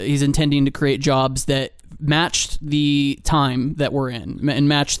least he's intending to create jobs that matched the time that we're in and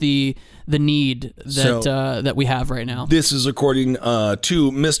matched the need that we have right now. This is according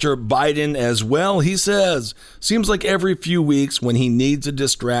to Mr. Biden as well. He says, seems like every few weeks when he needs a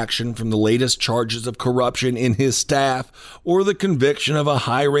distraction from the latest charges of corruption in his staff or the conviction of a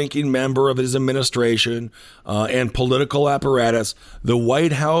high-ranking member of his administration and political apparatus, the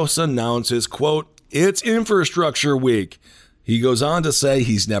White House announces, quote, "It's infrastructure week." He goes on to say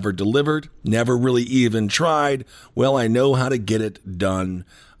he's never delivered, never really even tried. Well, I know how to get it done.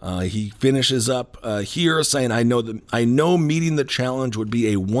 He finishes up here saying, I know meeting the challenge would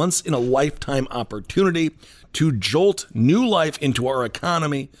be a once-in-a-lifetime opportunity to jolt new life into our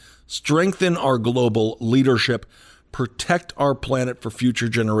economy, strengthen our global leadership, protect our planet for future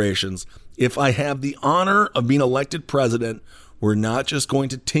generations. If I have the honor of being elected president, we're not just going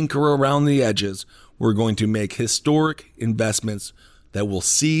to tinker around the edges. We're going to make historic investments that will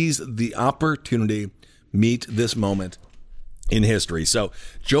seize the opportunity, meet this moment in history. So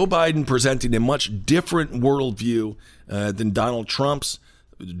Joe Biden presenting a much different worldview than Donald Trump's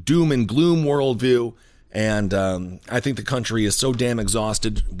doom and gloom worldview. And I think the country is so damn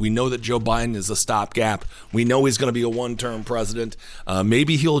exhausted. We know that Joe Biden is a stopgap. We know he's going to be a one-term president.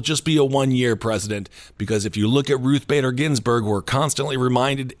 Maybe he'll just be a one-year president, because if you look at Ruth Bader Ginsburg, we're constantly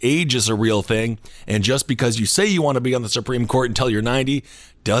reminded age is a real thing. And just because you say you want to be on the Supreme Court until you're 90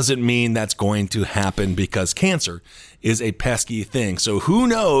 doesn't mean that's going to happen, because cancer is a pesky thing. So who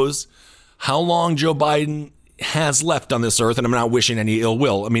knows how long Joe Biden has left on this earth, and I'm not wishing any ill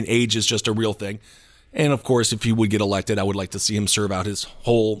will. I mean, age is just a real thing. And of course, if he would get elected, I would like to see him serve out his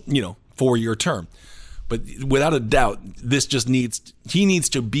whole, 4-year term. But without a doubt, he needs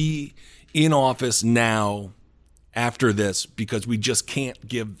to be in office now after this, because we just can't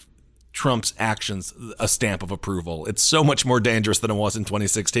give Trump's actions a stamp of approval. It's so much more dangerous than it was in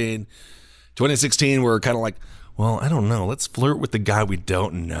 2016. 2016, we're kind of like, well, I don't know. Let's flirt with the guy we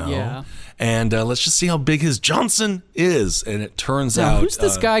don't know. Yeah. And let's just see how big his Johnson is. And it turns out... Who's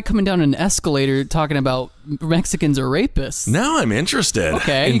this guy coming down an escalator talking about Mexicans are rapists? Now I'm interested.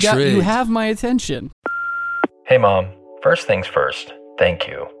 Okay, you have my attention. Hey, Mom. First things first, thank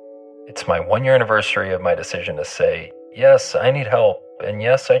you. It's my 1-year anniversary of my decision to say, yes, I need help, and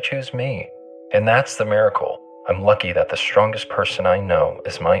yes, I choose me. And that's the miracle. I'm lucky that the strongest person I know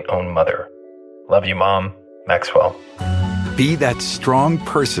is my own mother. Love you, Mom. Maxwell. Be that strong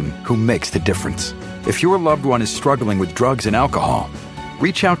person who makes the difference. If your loved one is struggling with drugs and alcohol,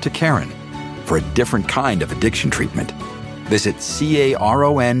 reach out to Caron for a different kind of addiction treatment. Visit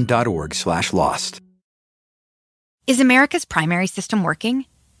caron.org/lost. Is America's primary system working?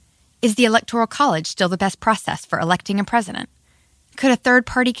 Is the Electoral College still the best process for electing a president? Could a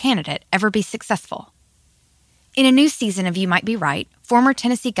third-party candidate ever be successful? In a new season of You Might Be Right, former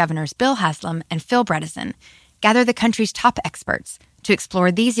Tennessee governors Bill Haslam and Phil Bredesen gather the country's top experts to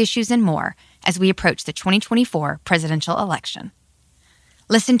explore these issues and more as we approach the 2024 presidential election.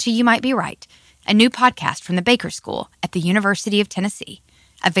 Listen to You Might Be Right, a new podcast from the Baker School at the University of Tennessee,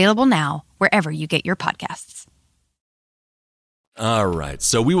 available now wherever you get your podcasts. All right,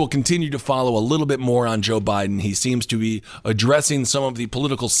 so we will continue to follow a little bit more on Joe Biden. He seems to be addressing some of the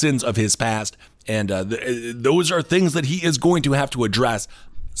political sins of his past, and those are things that he is going to have to address,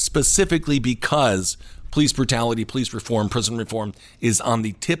 specifically because police brutality, police reform, prison reform is on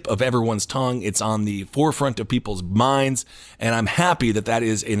the tip of everyone's tongue. It's on the forefront of people's minds, and I'm happy that that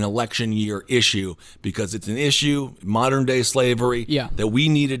is an election year issue, because it's an issue, modern day slavery, that we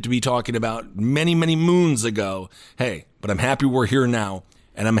needed to be talking about many, many moons ago. Hey, but I'm happy we're here now,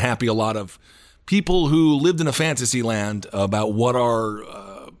 and I'm happy a lot of people who lived in a fantasy land about what our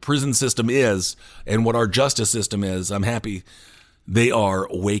prison system is and what our justice system is, I'm happy they are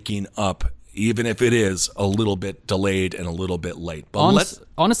waking up, even if it is a little bit delayed and a little bit late. But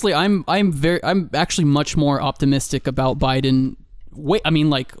honestly, I'm actually much more optimistic about Biden.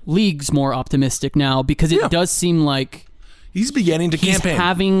 Leagues more optimistic now, because it does seem like he's beginning to campaign. He's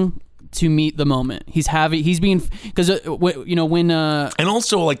having to meet the moment. He's being, because when and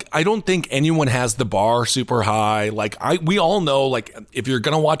also, like, I don't think anyone has the bar super high. Like, we all know, like, if you're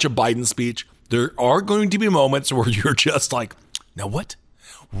gonna watch a Biden speech, there are going to be moments where you're just like, now what?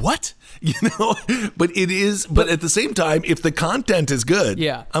 But it is, but at the same time, if the content is good,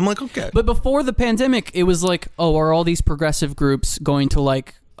 I'm like, okay. But before the pandemic, it was like, oh, are all these progressive groups going to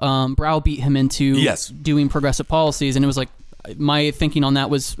browbeat him into doing progressive policies? And it was like, my thinking on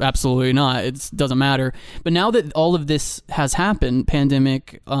that was absolutely not. It doesn't matter. But now that all of this has happened,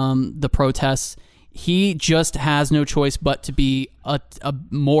 pandemic, the protests, he just has no choice but to be a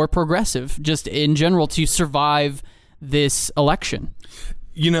more progressive, just in general, to survive this election.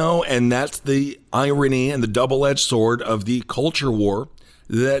 And that's the irony and the double-edged sword of the culture war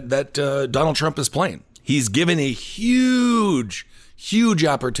that Donald Trump is playing. He's given a huge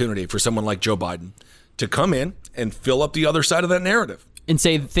opportunity for someone like Joe Biden to come in and fill up the other side of that narrative. And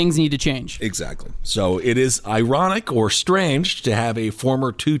say things need to change. Exactly. So it is ironic or strange to have a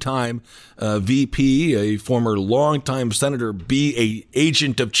former two-time VP, a former longtime senator, be a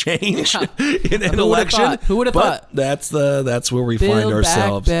agent of change in an election. Who would have thought? That's where we find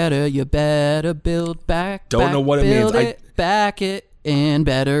ourselves. Build back better, you better build back. Don't know what it means. Build it, back it, and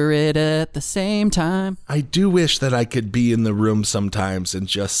better it at the same time. I do wish that I could be in the room sometimes and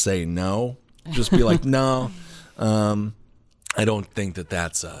just say no. Just be like, no. I don't think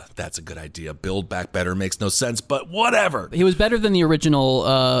that's a good idea. Build back better makes no sense, but whatever. He was better than the original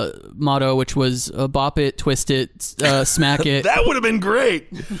motto, which was bop it, twist it, smack it. That would have been great.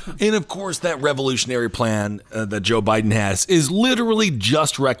 And of course, that revolutionary plan that Joe Biden has is literally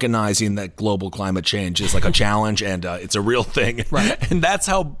just recognizing that global climate change is like a challenge and it's a real thing. Right. And that's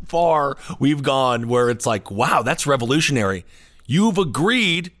how far we've gone, where it's like, wow, that's revolutionary. You've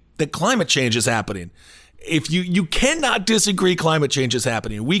agreed that climate change is happening. If you cannot disagree climate change is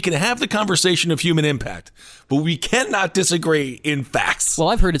happening. We can have the conversation of human impact, but we cannot disagree in facts. Well,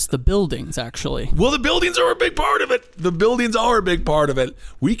 I've heard it's the buildings, actually. Well, the buildings are a big part of it. The buildings are a big part of it.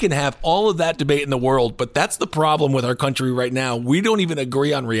 We can have all of that debate in the world, but that's the problem with our country right now. We don't even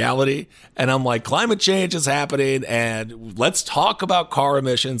agree on reality. And I'm like, climate change is happening, and let's talk about car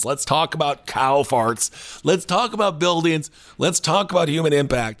emissions. Let's talk about cow farts. Let's talk about buildings. Let's talk about human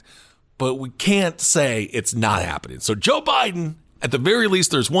impact. But we can't say it's not happening. So Joe Biden, at the very least,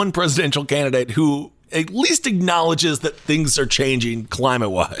 there's one presidential candidate who at least acknowledges that things are changing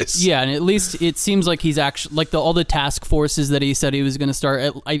climate-wise. Yeah, and at least it seems like he's actually, like all the task forces that he said he was going to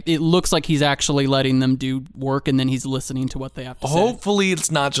start, it looks like he's actually letting them do work, and then he's listening to what they have to say. Hopefully it's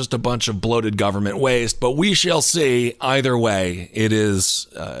not just a bunch of bloated government waste, but we shall see. Either way, it is,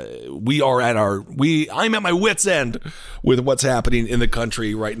 I'm at my wit's end with what's happening in the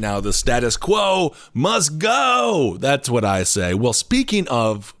country right now. The status quo must go. That's what I say. Well, speaking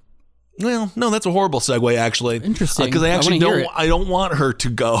of, well, no, that's a horrible segue, actually. Interesting. Because I don't want her to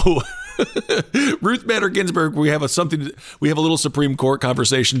go. Ruth Bader Ginsburg, we have a little Supreme Court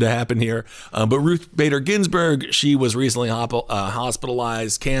conversation to happen here. But Ruth Bader Ginsburg, she was recently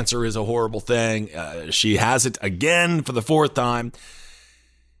hospitalized. Cancer is a horrible thing. She has it again for the fourth time.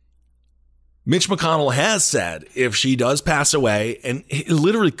 Mitch McConnell has said if she does pass away, and it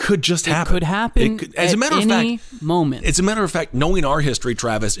literally could just happen. It could happen as a matter of fact, moment. As a matter of fact, knowing our history,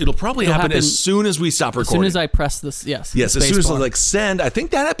 Travis, it'll probably happen as soon as we stop recording. As soon as I press this, yes. Yes, as soon as I send. I think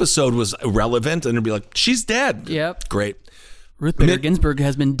that episode was irrelevant, and it'll be like, she's dead. Yep. Great. Ruth Bader Ginsburg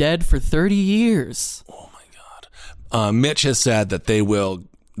has been dead for 30 years. Oh, my God. Mitch has said that they will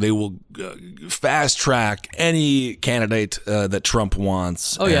fast track any candidate that Trump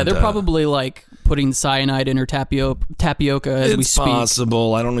wants. Oh, yeah. They're probably like putting cyanide in her tapioca as we speak. It's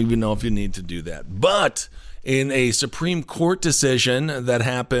possible. I don't even know if you need to do that. But in a Supreme Court decision that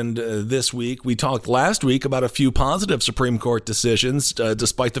happened this week, we talked last week about a few positive Supreme Court decisions,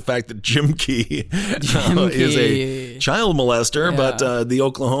 despite the fact that Jim Key is a child molester. Yeah. But the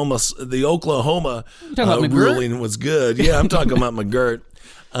Oklahoma ruling was good. Yeah, I'm talking about McGirt.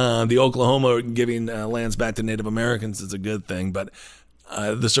 The Oklahoma giving lands back to Native Americans is a good thing, but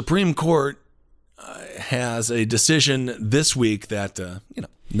the Supreme Court has a decision this week that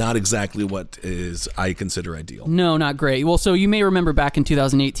not exactly what I consider ideal. No, not great. Well, so you may remember back in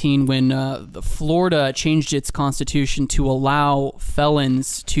 2018 when Florida changed its constitution to allow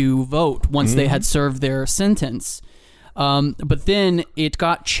felons to vote once they had served their sentence. But then it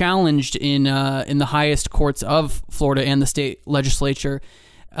got challenged in the highest courts of Florida and the state legislature.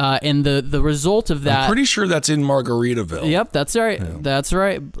 And the result of that, I'm pretty sure that's in Margaritaville. Yep, that's right. Yeah. That's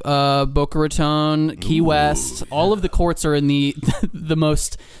right. Boca Raton, Key West, all of the courts are in the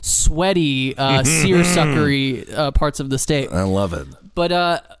most sweaty, seersuckery parts of the state. I love it.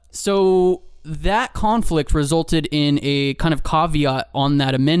 But so that conflict resulted in a kind of caveat on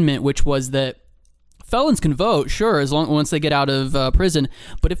that amendment, which was that felons can vote, sure, once they get out of prison,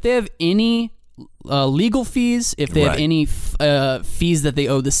 but if they have any legal fees, if they have any fees that they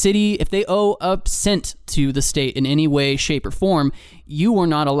owe the city, if they owe a cent to the state in any way, shape, or form, you are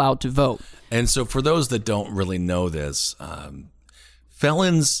not allowed to vote. And so for those that don't really know this,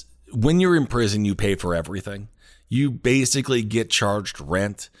 felons, when you're in prison, you pay for everything. You basically get charged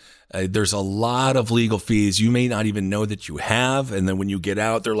rent. There's a lot of legal fees you may not even know that you have. And then when you get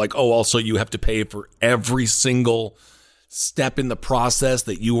out, they're like, oh, also you have to pay for every single step in the process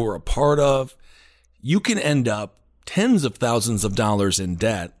that you were a part of. You can end up tens of thousands of dollars in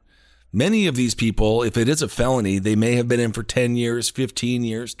debt. Many of these people, if it is a felony, they may have been in for 10 years, 15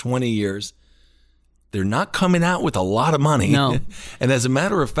 years, 20 years. They're not coming out with a lot of money. No. And as a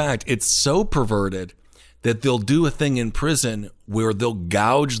matter of fact, it's so perverted that they'll do a thing in prison where they'll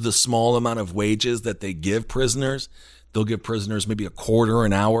gouge the small amount of wages that they give prisoners. They'll give prisoners maybe a quarter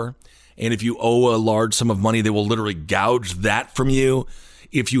an hour. And if you owe a large sum of money, they will literally gouge that from you.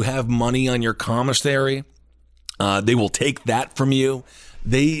 If you have money on your commissary, they will take that from you.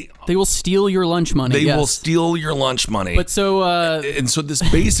 They will steal your lunch money. They will steal your lunch money. But so and so this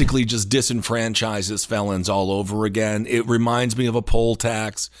basically just disenfranchises felons all over again. It reminds me of a poll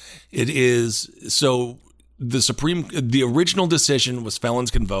tax. It is so the original decision was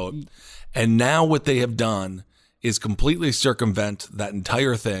felons can vote, and now what they have done is completely circumvent that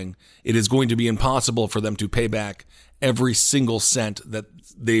entire thing. It is going to be impossible for them to pay back every single cent that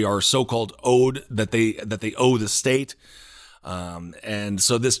they are so-called owed, that they owe the state. And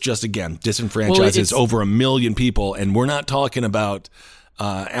so this just, again, disenfranchises over 1 million people. And we're not talking about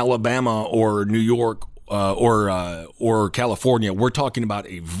Alabama or New York or California. We're talking about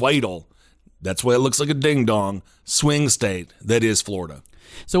a vital, that's why it looks like a ding-dong, swing state that is Florida.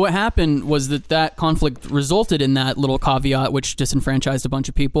 So what happened was that conflict resulted in that little caveat, which disenfranchised a bunch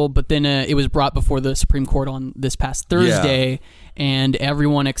of people. But then it was brought before the Supreme Court on this past Thursday, and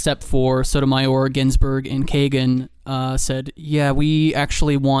everyone except for Sotomayor, Ginsburg, and Kagan said, "Yeah, we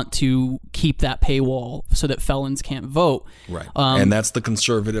actually want to keep that paywall so that felons can't vote." Right, and that's the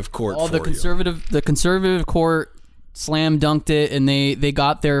conservative court. The conservative court slam dunked it, and they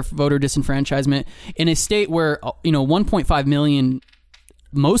got their voter disenfranchisement in a state where 1.5 million.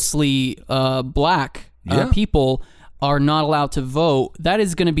 Mostly black people are not allowed to vote. That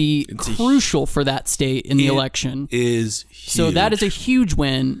is going to be crucial for that state in the election. Is huge. So that is a huge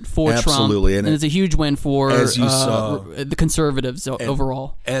win for Absolutely. Trump, and it's a huge win for the conservatives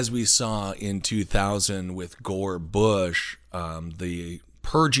overall. As we saw in 2000 with Gore Bush, the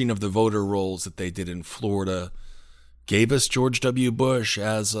purging of the voter rolls that they did in Florida gave us George W. Bush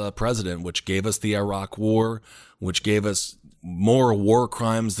as president, which gave us the Iraq War, which gave us more war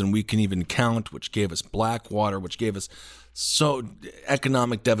crimes than we can even count, which gave us Blackwater, which gave us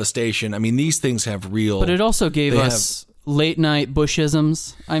economic devastation. I mean, these things have real... But it also gave us late night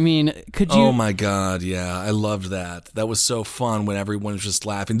Bushisms. I mean, could you... Oh my God, yeah. I loved that. That was so fun when everyone was just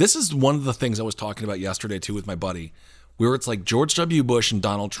laughing. This is one of the things I was talking about yesterday too with my buddy, where it's like George W. Bush and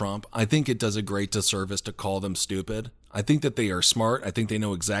Donald Trump. I think it does a great disservice to call them stupid. I think that they are smart. I think they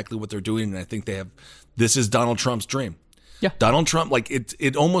know exactly what they're doing, and I think this is Donald Trump's dream. Yeah. Donald Trump, like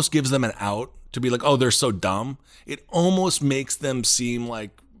it almost gives them an out to be like, oh, they're so dumb. It almost makes them seem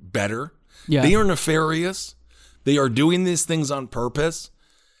like better. Yeah. They are nefarious. They are doing these things on purpose.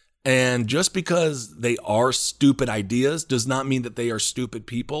 And just because they are stupid ideas does not mean that they are stupid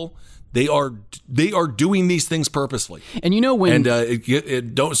people. They are doing these things purposely. And when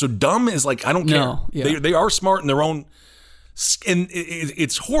so dumb is like, I don't care. No, yeah. They are smart in their own, and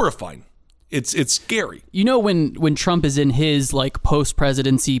it's horrifying. It's scary. When Trump is in his like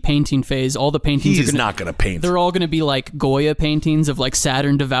post-presidency painting phase, all the paintings he's not going to paint. They're all going to be like Goya paintings of like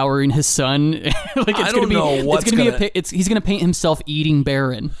Saturn devouring his son. Like I don't know what's going to. He's going to paint himself eating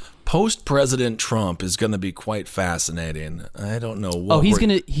Barron. Post-President Trump is going to be quite fascinating. I don't know what. He's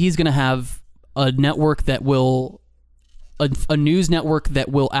going to have a network that will. A news network that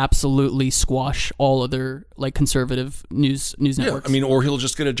will absolutely squash all other like conservative news networks. Yeah, I mean, or he'll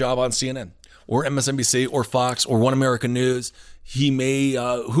just get a job on CNN or MSNBC or Fox or One American News. He may,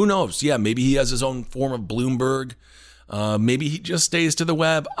 who knows? Yeah, maybe he has his own form of Bloomberg. Maybe he just stays to the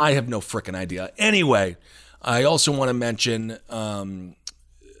web. I have no frickin' idea. Anyway, I also want to mention, on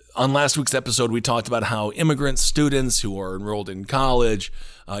last week's episode, we talked about how immigrant students who are enrolled in college,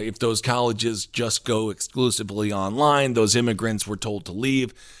 if those colleges just go exclusively online, those immigrants were told to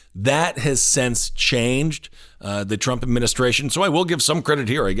leave. That has since changed, the Trump administration. So I will give some credit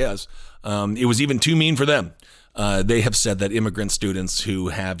here, I guess. It was even too mean for them. They have said that immigrant students who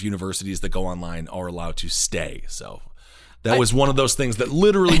have universities that go online are allowed to stay. So that was one of those things that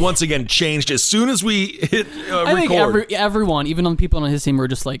literally, once again, changed as soon as we hit record. I think everyone, even on the people on his team, were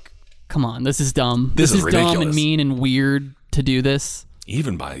just like, come on, this is dumb. This is ridiculous. Dumb and mean and weird to do this.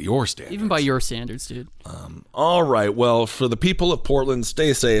 Even by your standards. Even by your standards, dude. All right. Well, for the people of Portland,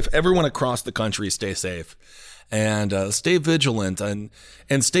 stay safe. Everyone across the country, stay safe. And stay vigilant and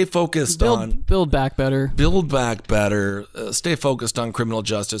stay focused on... Build back better. Build back better. Stay focused on criminal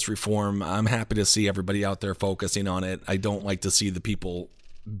justice reform. I'm happy to see everybody out there focusing on it. I don't like to see the people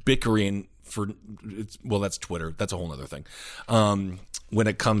bickering for... Well, that's Twitter. That's a whole other thing. When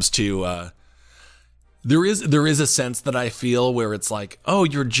it comes to... There is a sense that I feel where it's like, oh,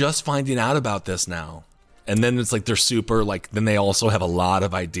 you're just finding out about this now. And then it's like they're super, like, then they also have a lot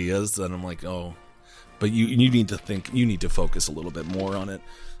of ideas. And I'm like, oh, but you need to think, you need to focus a little bit more on it.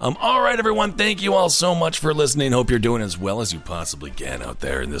 All right, everyone, thank you all so much for listening. Hope you're doing as well as you possibly can out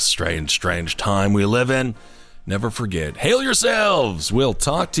there in this strange, strange time we live in. Never forget, hail yourselves. We'll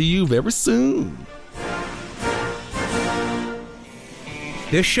talk to you very soon.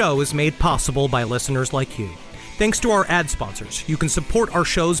 This show is made possible by listeners like you. Thanks to our ad sponsors, you can support our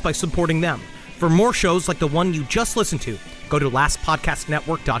shows by supporting them. For more shows like the one you just listened to, go to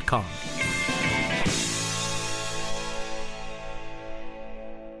lastpodcastnetwork.com.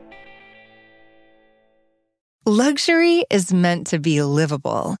 Luxury is meant to be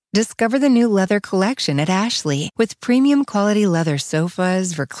livable. Discover the new leather collection at Ashley with premium quality leather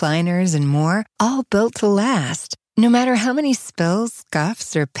sofas, recliners, and more, all built to last. No matter how many spills,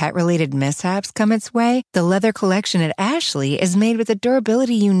 scuffs, or pet-related mishaps come its way, the leather collection at Ashley is made with the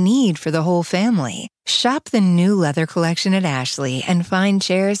durability you need for the whole family. Shop the new leather collection at Ashley and find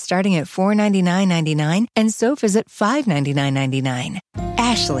chairs starting at $499.99 and sofas at $599.99.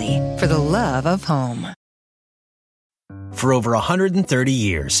 Ashley, for the love of home. For over 130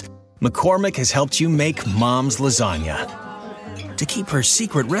 years, McCormick has helped you make Mom's lasagna to keep her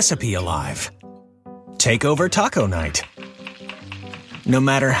secret recipe alive. Take over taco night, no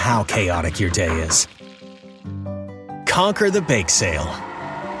matter how chaotic your day is. Conquer the bake sale,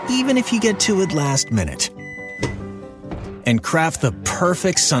 even if you get to it last minute. And craft the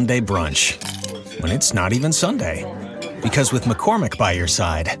perfect Sunday brunch when it's not even Sunday. Because with McCormick by your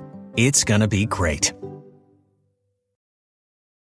side, it's gonna be great.